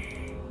may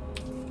be.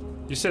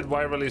 You said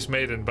why release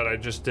Maiden, but I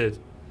just did.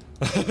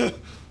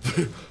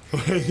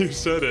 When you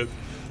said it.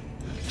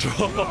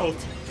 Drop out.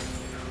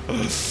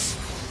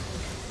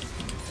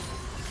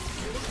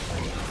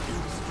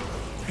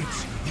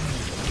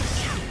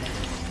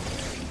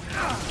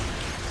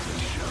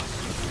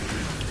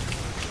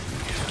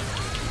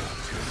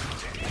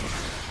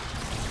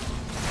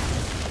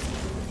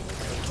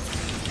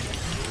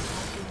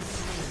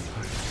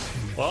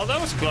 Well,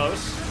 that was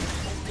close.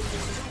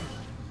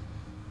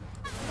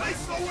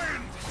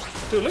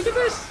 Dude, look at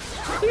this!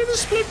 Look at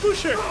this split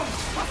pusher!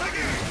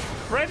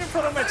 Right in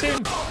front of my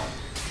team!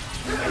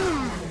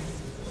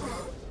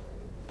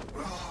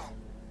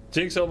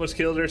 Jinx almost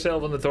killed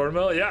herself on the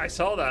Thornmill. Yeah, I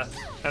saw that.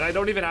 And I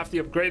don't even have the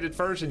upgraded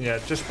version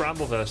yet, just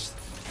Bramblevest.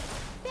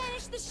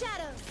 Banish the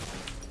shadows.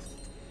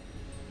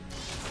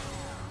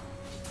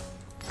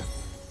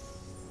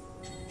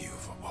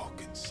 You've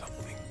awoken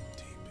something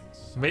deep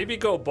inside. Maybe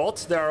go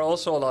bot, there are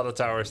also a lot of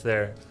towers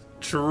there.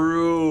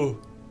 True.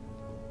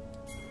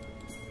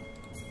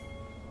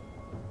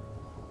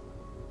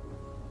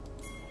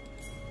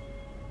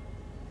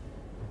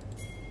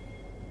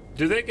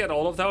 Do they get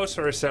all of those,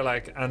 or is there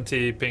like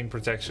anti-ping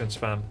protection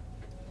spam?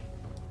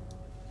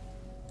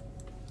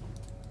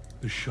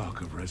 The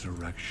shock of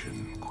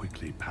resurrection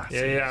quickly passes.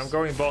 Yeah, I'm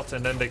going bot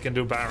and then they can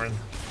do Baron.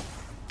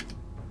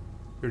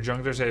 Your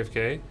jungler's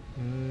AFK?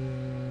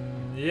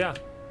 Yeah,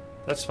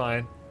 that's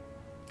fine.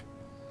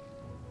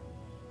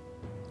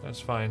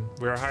 That's fine.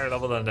 We are higher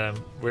level than them.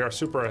 We are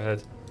super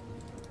ahead.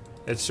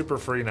 It's super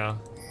free now.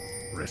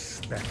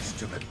 Respects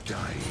to the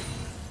dying.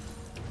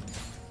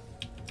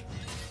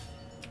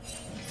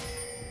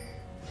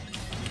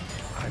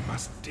 I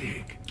must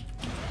dig.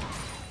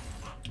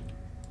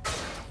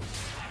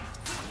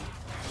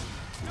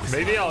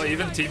 Maybe I'll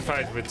even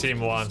teamfight with team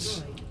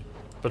once.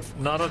 But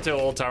not until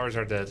all towers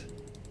are dead.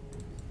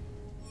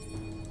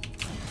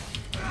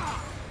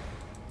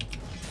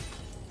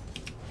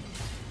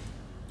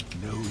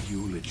 No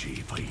eulogy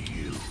for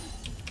you.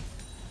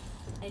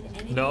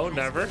 No,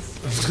 never.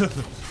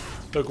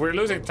 Look, we're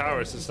losing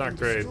towers. It's not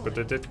great, but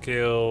they did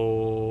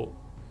kill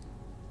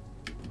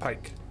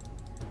Pike.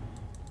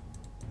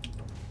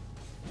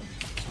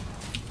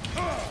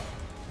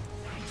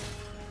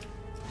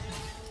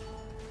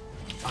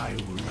 I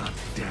will not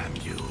damn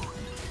you.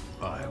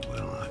 I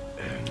will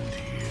end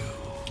you.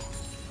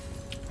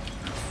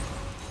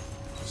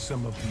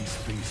 Some of these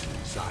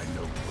faces I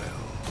know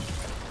well.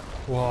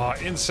 Wow,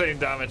 insane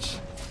damage.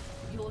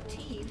 Your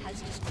team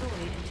has destroyed a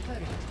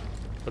turret.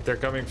 But they're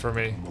coming for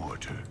me.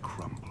 Mortar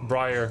crumble.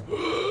 Briar.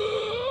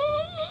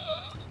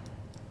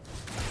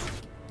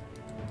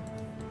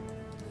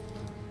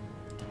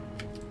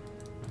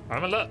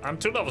 I'm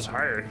 2 levels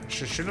higher.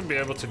 She shouldn't be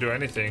able to do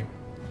anything.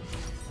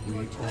 We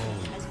all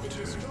Has been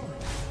destroyed.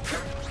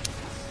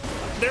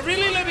 They're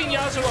really letting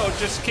Yasuo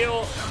just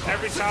kill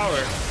every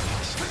tower.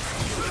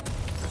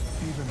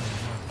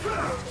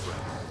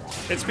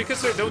 It's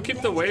because they don't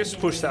keep the waves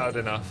pushed out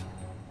enough.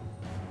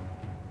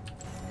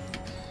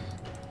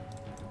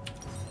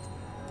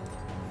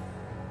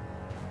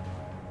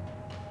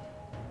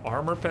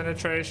 Armor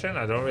penetration?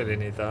 I don't really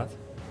need that.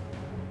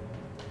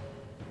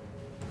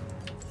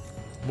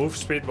 Move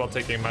speed while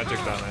taking magic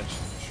damage.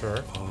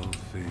 Sure. all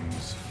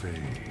things fade.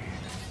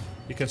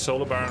 You can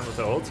solo Baron with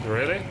the ult?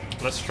 Really?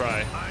 Let's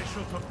try. I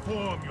shall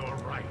perform your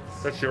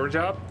rites. That's your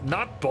job?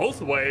 Not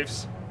both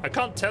waves. I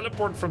can't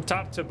teleport from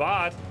top to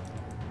bot.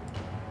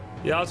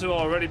 Yasuo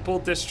already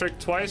pulled this trick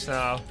twice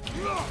now.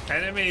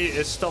 Enemy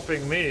is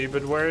stopping me,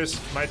 but where is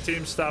my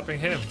team stopping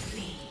him?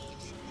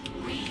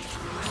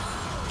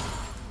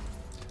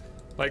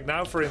 Like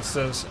now, for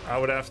instance, I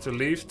would have to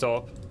leave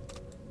top.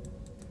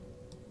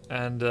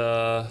 And,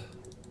 Yours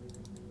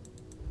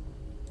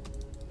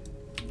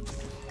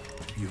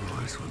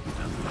will be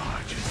the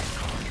largest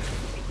target.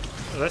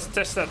 let's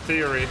test that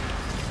theory.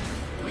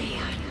 We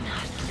are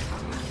not.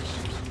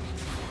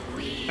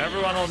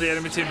 Everyone on the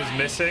enemy team is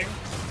missing.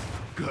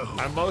 Go.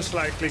 I'm most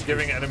likely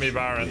giving enemy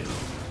Baron.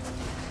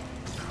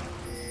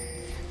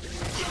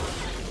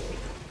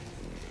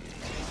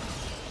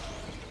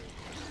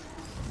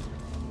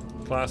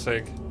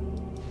 Classic.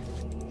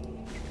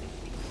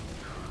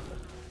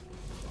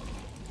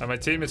 And my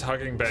team is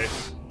hugging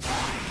base.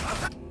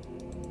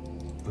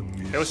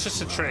 It was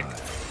just a trick.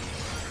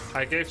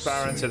 I gave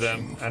Baron to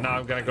them, and now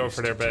I'm gonna go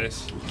for their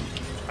base.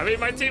 I mean,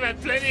 my team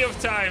had plenty of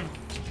time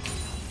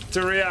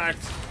to react.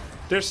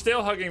 They're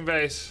still hugging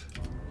base.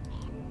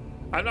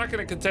 I'm not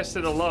gonna contest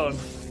it alone.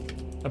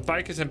 And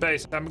Pike is in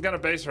base. I'm gonna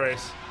base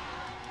race.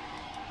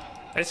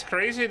 It's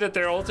crazy that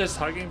they're all just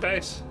hugging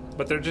base.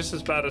 But they're just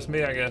as bad as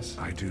me, I guess.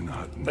 I do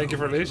not know. Thank you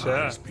for what leash,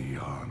 yeah. lies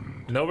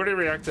beyond. Nobody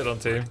reacted on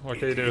team. What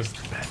can you do? It's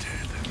better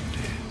than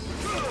this.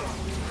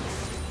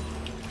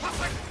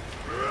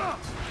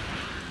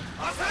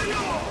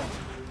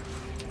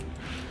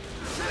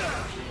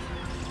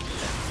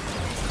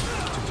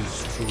 To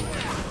destroy.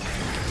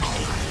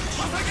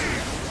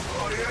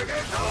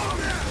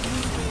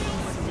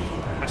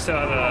 I still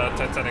had a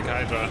Titanic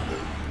Hydra.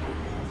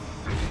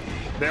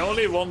 They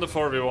only won the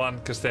 4v1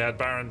 because they had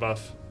Baron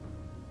buff.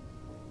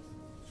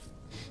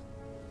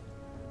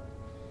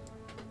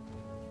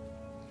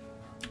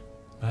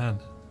 Man.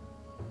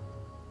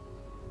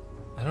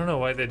 I don't know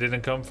why they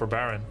didn't come for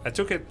Baron. I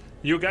took it...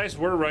 You guys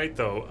were right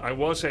though. I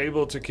was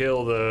able to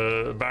kill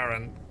the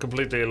Baron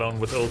completely alone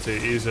with ulti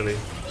easily.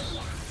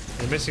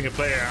 You're missing a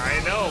player.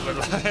 I know, but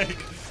like...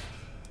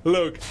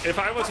 Look, if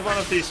I was one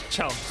of these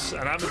chumps,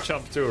 and I'm a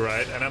chump too,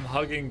 right? And I'm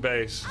hugging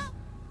base.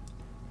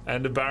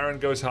 And the Baron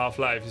goes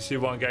half-life. You see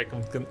one guy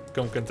come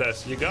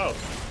contest. You go.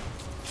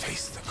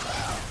 Face the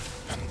crowd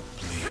and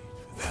bleed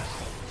them.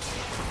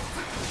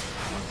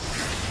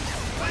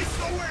 Face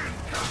the wind!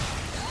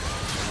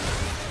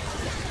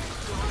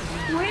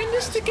 We're in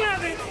this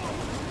together.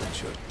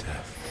 Let your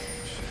death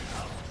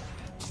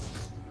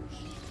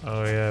shall.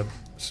 Oh yeah,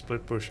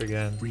 split push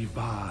again.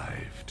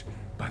 Revived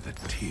by the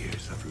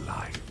tears of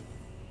life.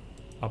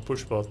 I'll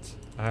push bot.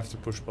 I have to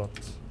push bot.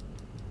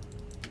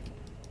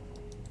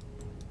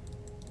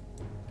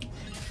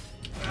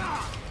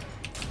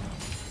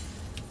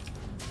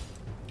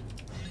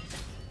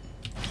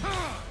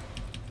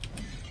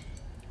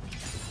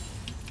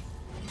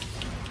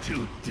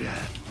 To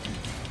death.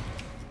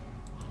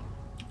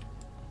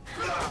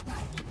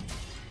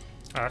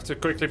 I have to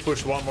quickly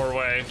push one more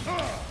wave.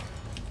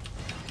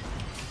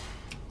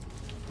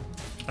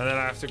 And then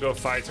I have to go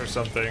fight or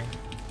something.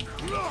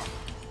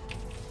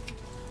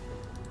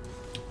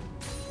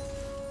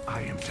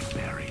 I am to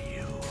bury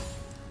you.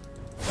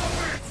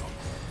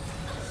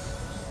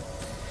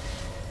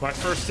 My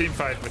first team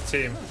fight with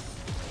team.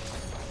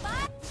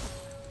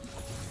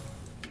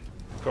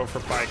 Go for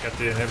Pike at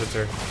the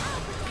inhibitor.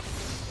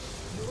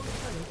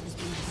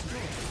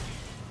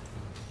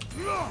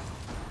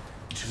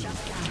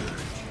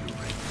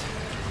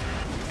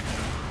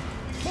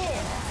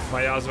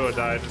 My Yasuo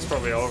died. It's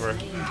probably over.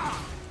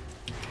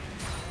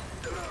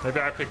 Maybe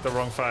I picked the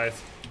wrong fight.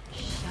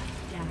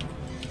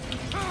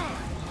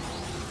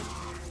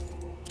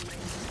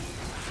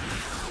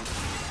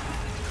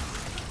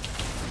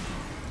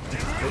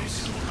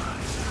 Oops.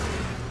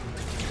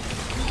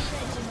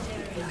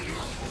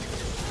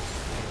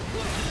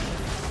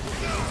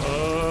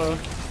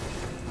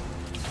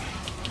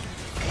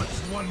 What's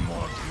one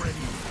more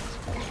ready?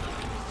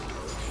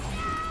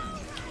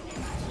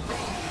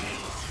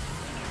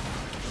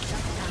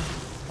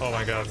 Oh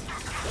my god.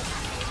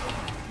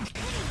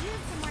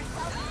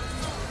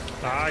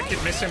 Ah, I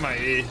keep missing my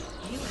E.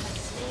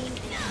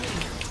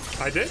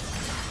 I did?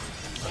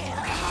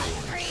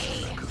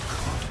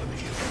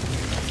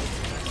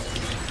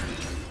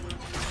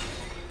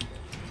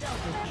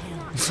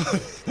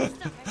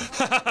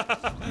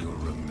 Your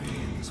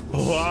remains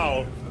will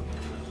Wow.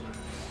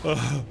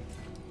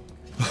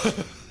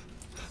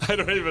 I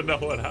don't even know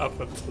what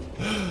happened.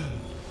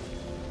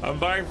 I'm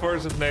buying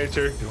Force of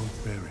Nature.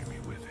 Don't bury me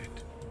with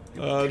it.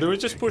 Do we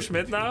just push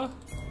mid now?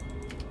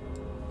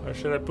 Or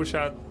should I push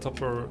out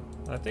top or...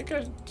 I think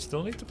I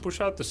still need to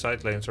push out the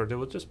side lanes or they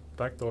will just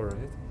backdoor,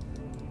 right?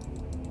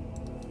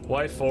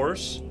 Why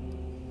Force?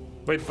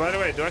 Wait, by the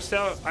way, do I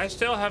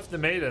still have the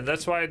Maiden.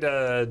 That's why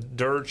the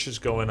dirge is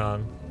going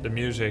on, the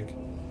music.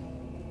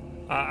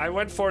 I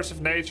went Force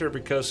of Nature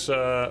because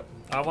I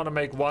want to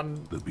make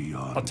one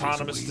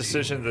autonomous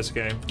decision this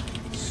game.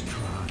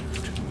 Strive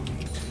to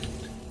meet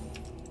it.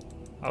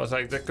 I was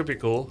like, that could be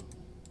cool.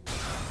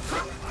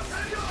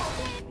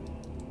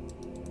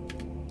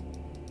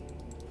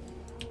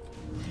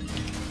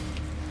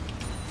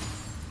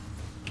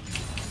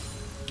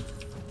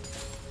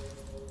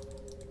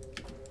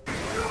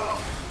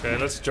 Okay,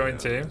 let's join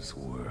team.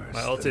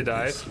 My ulti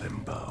died.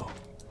 Limbo.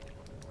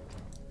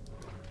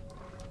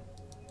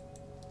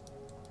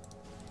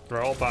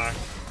 We're all back.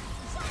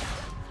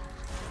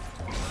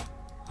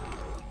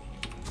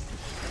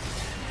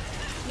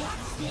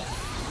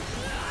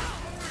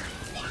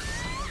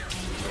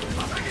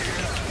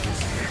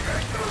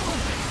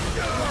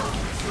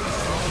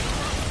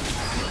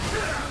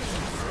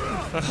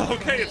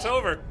 Okay, it's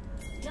over.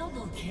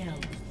 Double kill.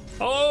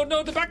 Oh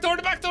no, the back door,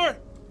 the back door!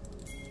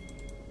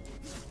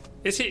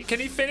 Can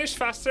he finish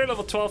faster,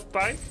 level 12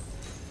 bike?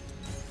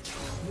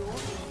 Your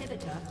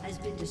inhibitor has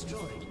been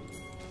destroyed.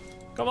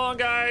 Come on,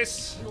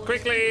 guys,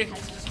 quickly!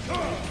 Has destroyed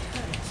a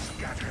turret.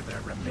 Scatter their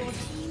Your remains.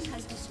 team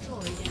has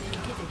destroyed an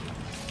inhibitor.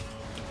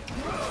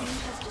 Your team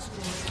has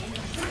destroyed an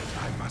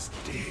inhibitor. I must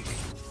dig.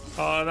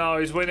 Oh no,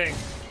 he's winning. Your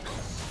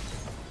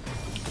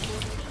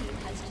team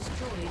has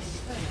destroyed a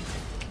turret.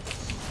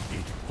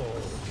 It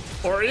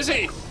falls. Or is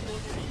he? Your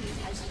team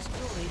has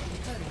destroyed a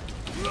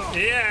turret.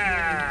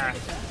 Yeah!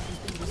 Inhibitor has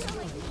been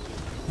destroyed.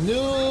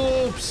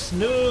 Noobs!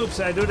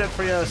 Noobs! I do that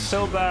for you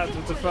so bad.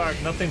 What the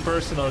fuck? Nothing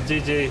personal.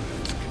 GG.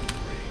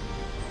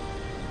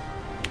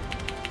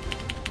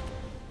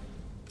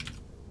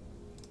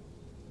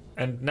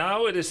 And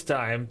now it is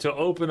time to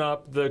open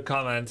up the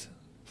comment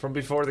from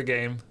before the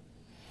game.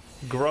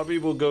 Grubby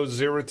will go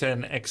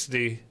 010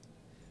 XD.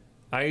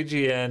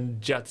 IGN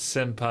Jet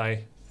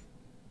Senpai.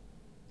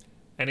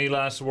 Any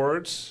last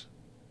words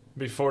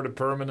before the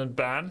permanent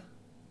ban?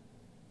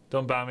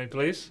 Don't ban me,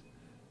 please.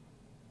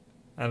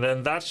 And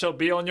then that shall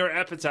be on your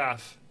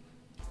epitaph.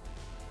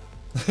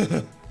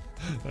 No,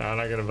 I'm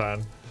not gonna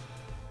ban.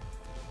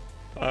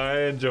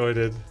 I enjoyed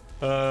it.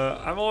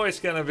 I'm always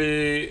gonna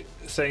be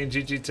saying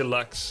GG to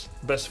Lux.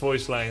 Best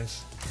voice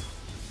lines.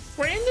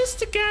 We're in this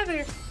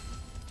together.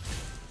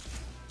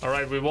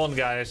 Alright, we won,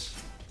 guys.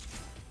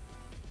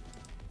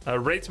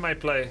 Rate my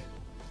play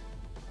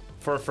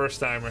for a first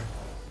timer.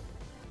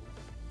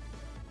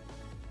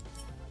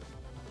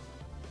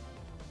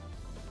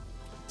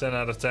 10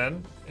 out of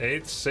 10.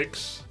 8,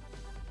 6.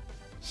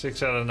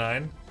 6 out of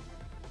 9.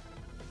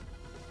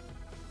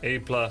 A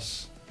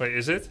plus. Wait,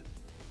 is it?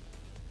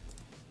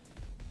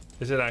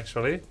 Is it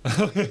actually?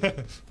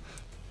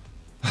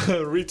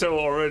 Rito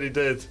already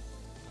did.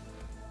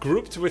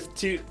 Grouped with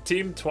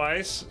team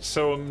twice,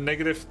 so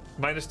negative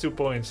 -2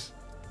 points.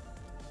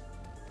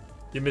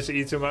 You miss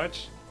E too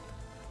much?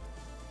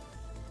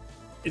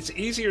 It's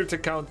easier to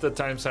count the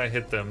times I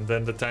hit them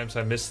than the times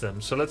I missed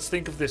them. So let's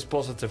think of this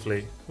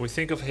positively. We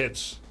think of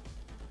hits,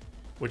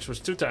 which was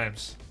 2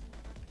 times.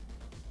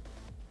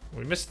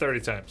 We missed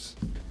 30 times.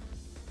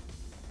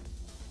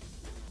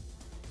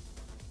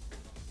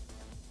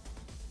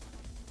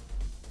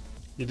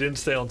 You didn't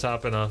stay on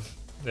top enough.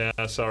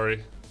 Yeah,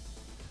 sorry.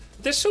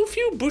 There's so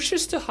few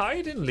bushes to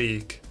hide in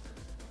League.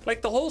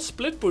 Like the whole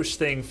split bush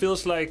thing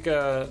feels like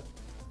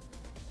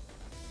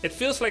it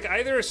feels like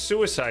either a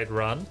suicide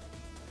run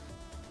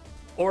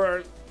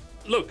or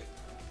look,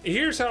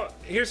 here's how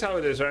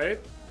it is, right?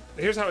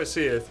 Here's how I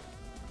see it.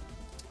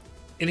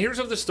 In Heroes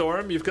of the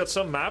Storm, you've got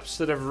some maps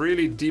that have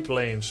really deep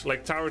lanes,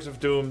 like Towers of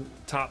Doom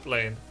top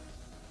lane.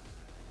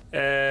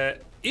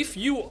 If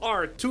you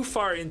are too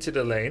far into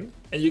the lane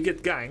and you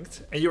get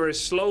ganked and you're a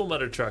slow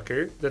mother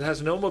trucker that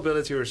has no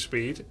mobility or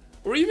speed,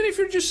 or even if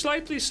you're just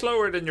slightly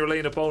slower than your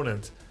lane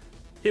opponent,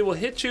 he will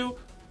hit you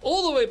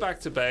all the way back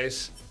to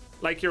base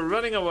like you're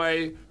running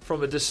away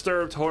from a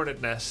disturbed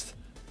hornet nest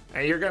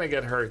and you're gonna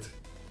get hurt,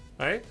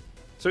 right?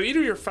 So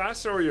either you're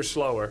faster or you're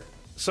slower.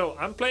 So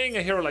I'm playing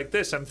a hero like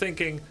this, I'm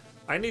thinking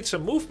I need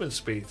some movement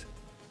speed.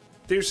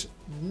 There's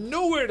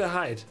nowhere to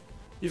hide.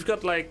 You've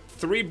got like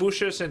 3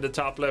 bushes in the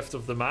top left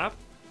of the map,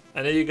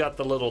 and then you got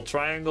the little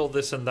triangle,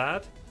 this and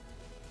that.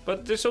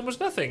 But there's almost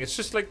nothing. It's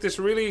just like this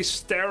really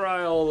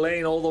sterile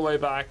lane all the way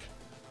back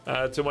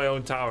to my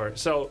own tower.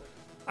 So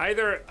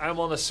either I'm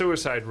on a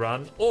suicide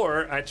run,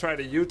 or I try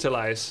to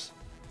utilize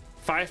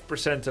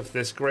 5% of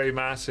this gray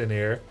mass in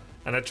here,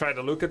 and I try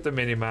to look at the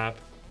minimap,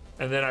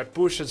 and then I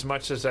push as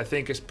much as I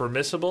think is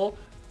permissible,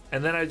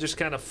 and then I just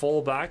kind of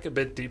fall back a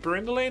bit deeper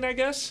in the lane, I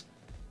guess.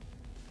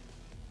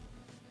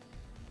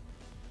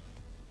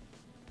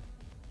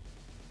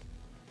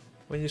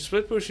 When you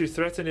split push, you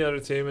threaten the other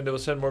team and they will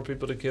send more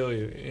people to kill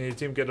you. And your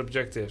team get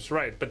objectives.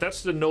 Right, but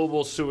that's the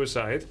noble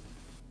suicide.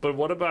 But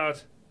what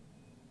about...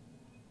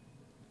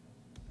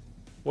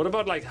 What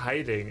about like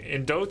hiding?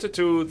 In Dota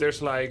 2,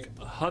 there's like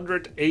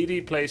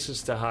 180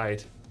 places to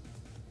hide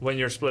when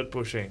you're split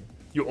pushing.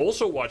 You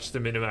also watch the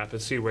minimap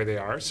and see where they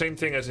are. Same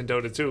thing as in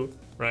Dota 2,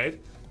 right?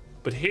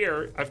 But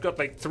here, I've got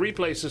like 3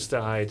 places to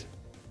hide.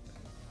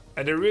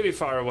 And they're really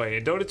far away.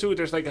 In Dota 2,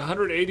 there's like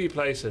 180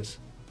 places.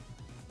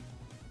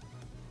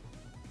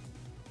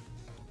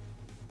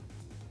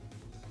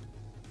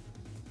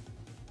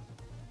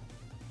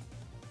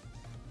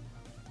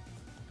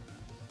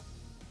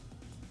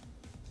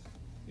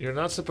 You're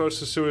not supposed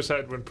to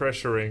suicide when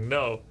pressuring.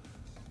 No.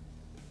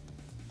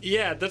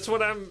 Yeah, that's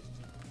what I'm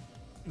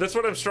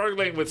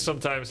struggling with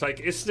sometimes. Like,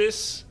 is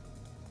this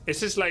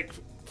like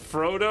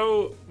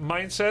Frodo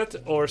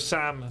mindset or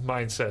Sam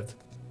mindset?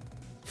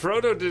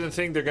 Frodo didn't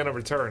think they're gonna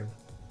return,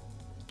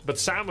 but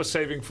Sam was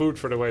saving food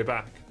for the way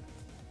back.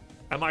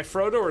 Am I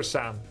Frodo or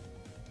Sam?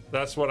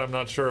 That's what I'm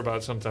not sure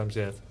about sometimes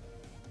yet.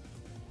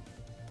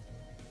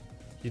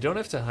 You don't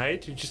have to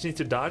hide. You just need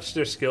to dodge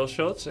their skill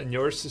shots and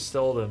yours to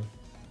stall them.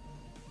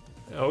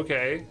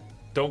 Okay,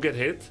 don't get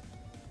hit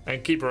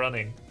and keep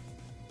running.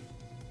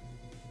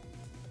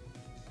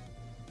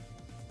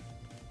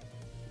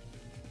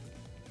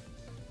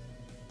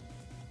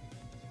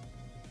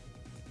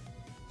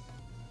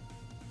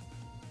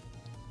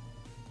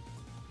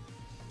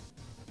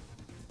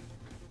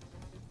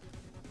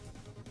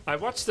 I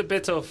watched a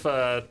bit of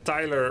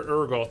Tyler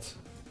Urgot,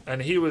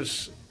 and he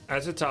was,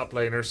 as a top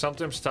laner,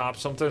 sometimes top,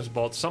 sometimes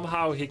bot.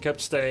 Somehow he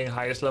kept staying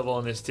highest level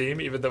on his team,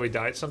 even though he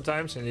died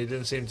sometimes, and he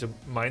didn't seem to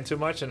mind too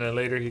much, and then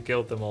later he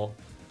killed them all.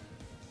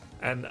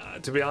 And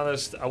to be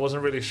honest, I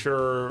wasn't really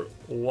sure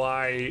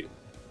why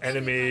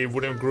enemy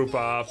wouldn't group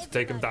up,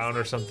 take him down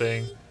or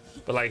something.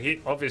 But like,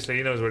 he obviously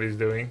he knows what he's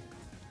doing.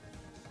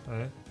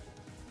 Right?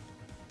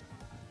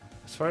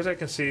 As far as I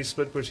can see,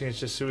 split pushing is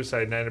just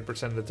suicide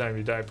 90% of the time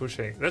you die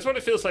pushing. That's what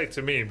it feels like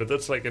to me, but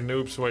that's like a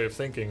noob's way of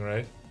thinking,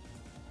 right?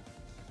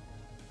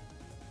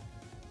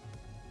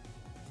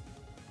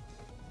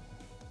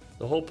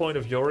 The whole point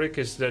of Yorick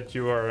is that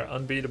you are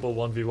unbeatable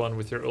 1v1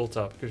 with your ult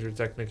up, because you're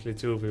technically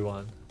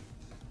 2v1.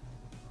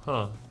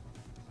 Huh.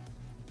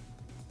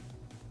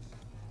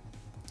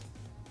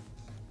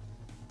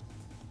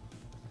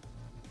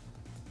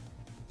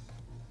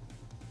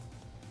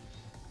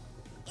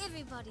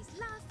 Everybody's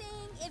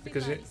laughing,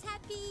 Because everybody's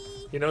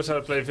happy. He knows how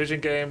to play a vision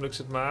game, looks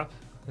at map.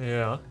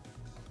 Yeah.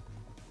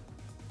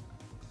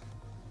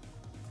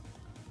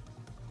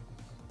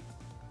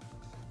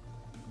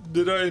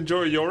 Did I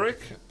enjoy Yorick?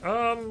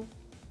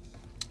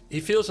 He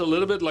feels a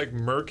little bit like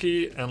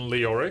Murky and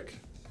Leoric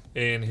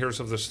in Heroes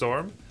of the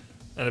Storm,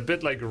 and a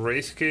bit like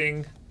Wraith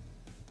King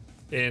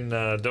in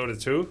Dota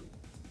 2.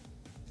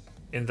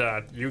 In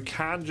that you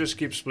can just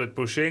keep split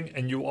pushing,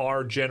 and you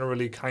are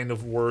generally kind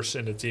of worse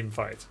in a team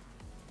fight.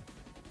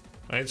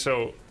 Right,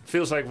 so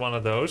feels like one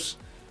of those.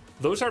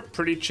 Those are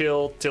pretty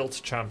chill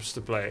tilt champs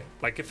to play.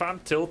 Like if I'm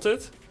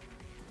tilted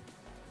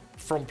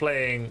from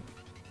playing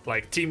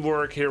like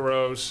teamwork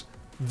heroes,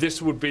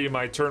 this would be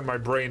my turn my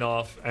brain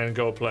off and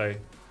go play.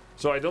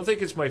 So I don't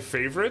think it's my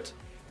favorite,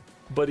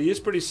 but he is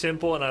pretty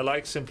simple and I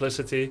like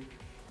simplicity.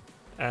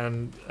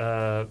 And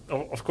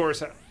of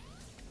course,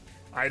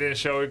 I didn't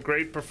show a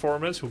great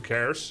performance, who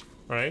cares,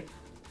 right?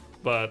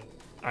 But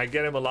I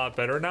get him a lot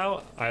better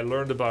now. I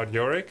learned about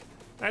Yorick.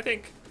 I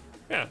think,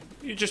 yeah,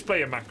 you just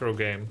play a macro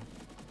game.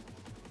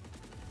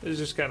 You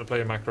just kind of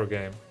play a macro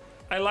game.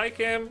 I like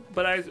him,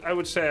 but I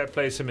would say I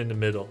place him in the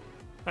middle.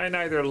 I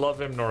neither love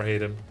him nor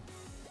hate him.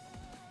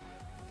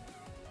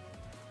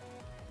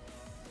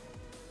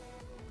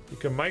 You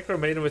can micro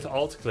maiden with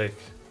alt click.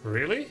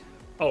 Really?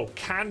 Oh,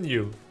 can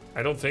you?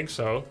 I don't think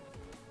so.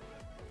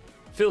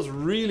 Feels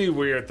really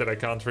weird that I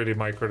can't really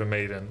micro the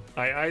maiden.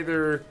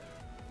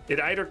 It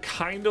either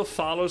kind of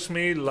follows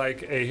me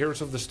like a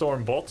Heroes of the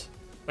Storm bot.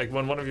 Like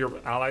when one of your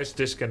allies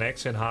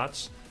disconnects in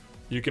HOTS,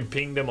 you can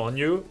ping them on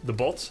you, the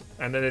bot,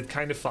 and then it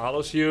kind of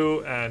follows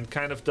you and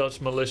kind of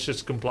does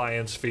malicious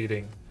compliance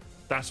feeding.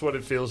 That's what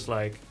it feels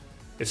like.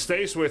 It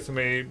stays with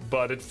me,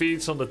 but it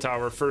feeds on the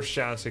tower first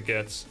chance it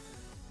gets.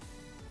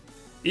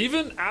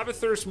 Even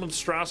Abathur's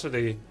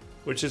Monstrosity,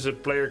 which is a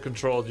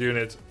player-controlled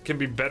unit, can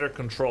be better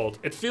controlled.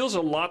 It feels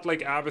a lot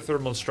like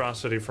Abathur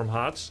Monstrosity from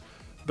HOTS,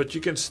 but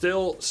you can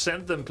still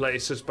send them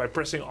places by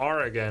pressing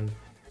R again.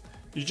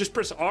 You just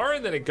press R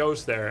and then it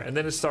goes there, and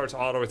then it starts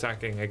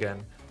auto-attacking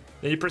again.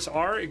 Then you press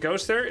R, it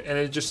goes there, and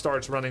it just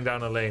starts running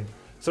down a lane.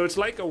 So it's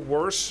like a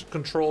worse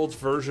controlled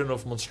version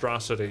of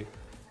Monstrosity.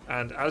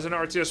 And as an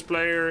RTS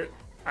player,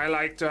 I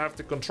like to have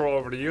the control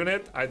over the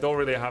unit. I don't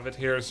really have it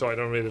here, so I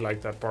don't really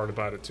like that part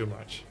about it too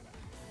much.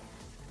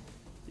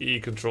 E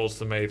controls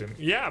the maiden.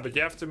 Yeah, but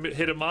you have to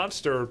hit a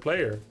monster or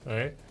player,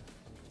 right?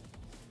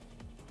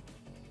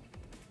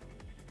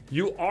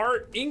 You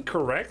are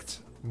incorrect.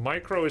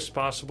 Micro is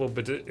possible,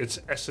 but it's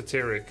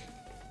esoteric.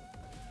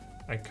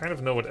 I kind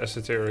of know what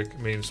esoteric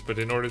means, but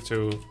in order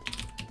to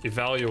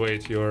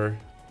evaluate your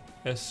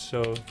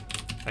eso,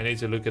 I need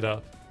to look it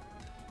up.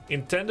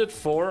 Intended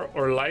for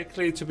or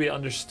likely to be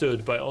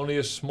understood by only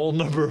a small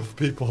number of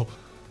people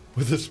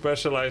with a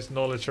specialized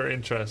knowledge or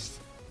interest.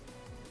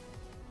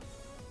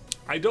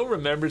 I don't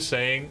remember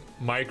saying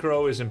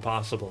micro is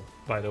impossible,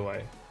 by the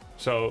way.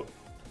 So,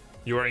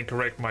 you are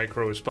incorrect,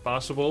 micro is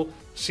possible.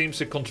 Seems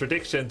a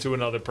contradiction to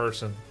another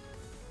person.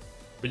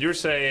 But you're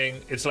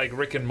saying it's like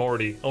Rick and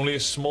Morty. Only a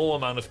small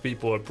amount of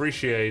people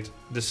appreciate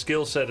the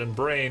skill set and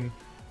brain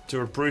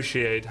to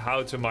appreciate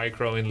how to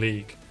micro in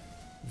League.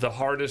 The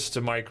hardest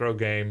to micro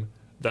game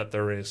that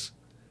there is.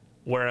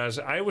 Whereas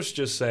I was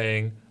just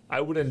saying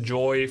I would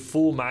enjoy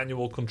full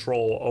manual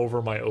control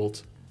over my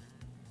ult.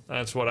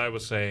 That's what I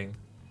was saying.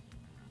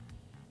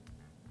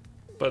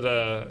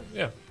 But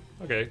yeah,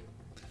 okay.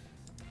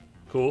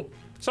 Cool.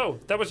 So,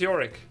 that was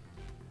Yorick.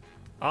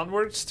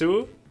 Onwards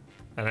to,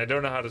 and I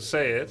don't know how to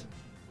say it,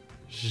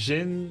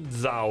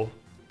 Jinzhao.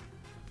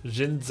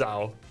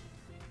 Jinzhao.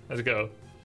 Let's go.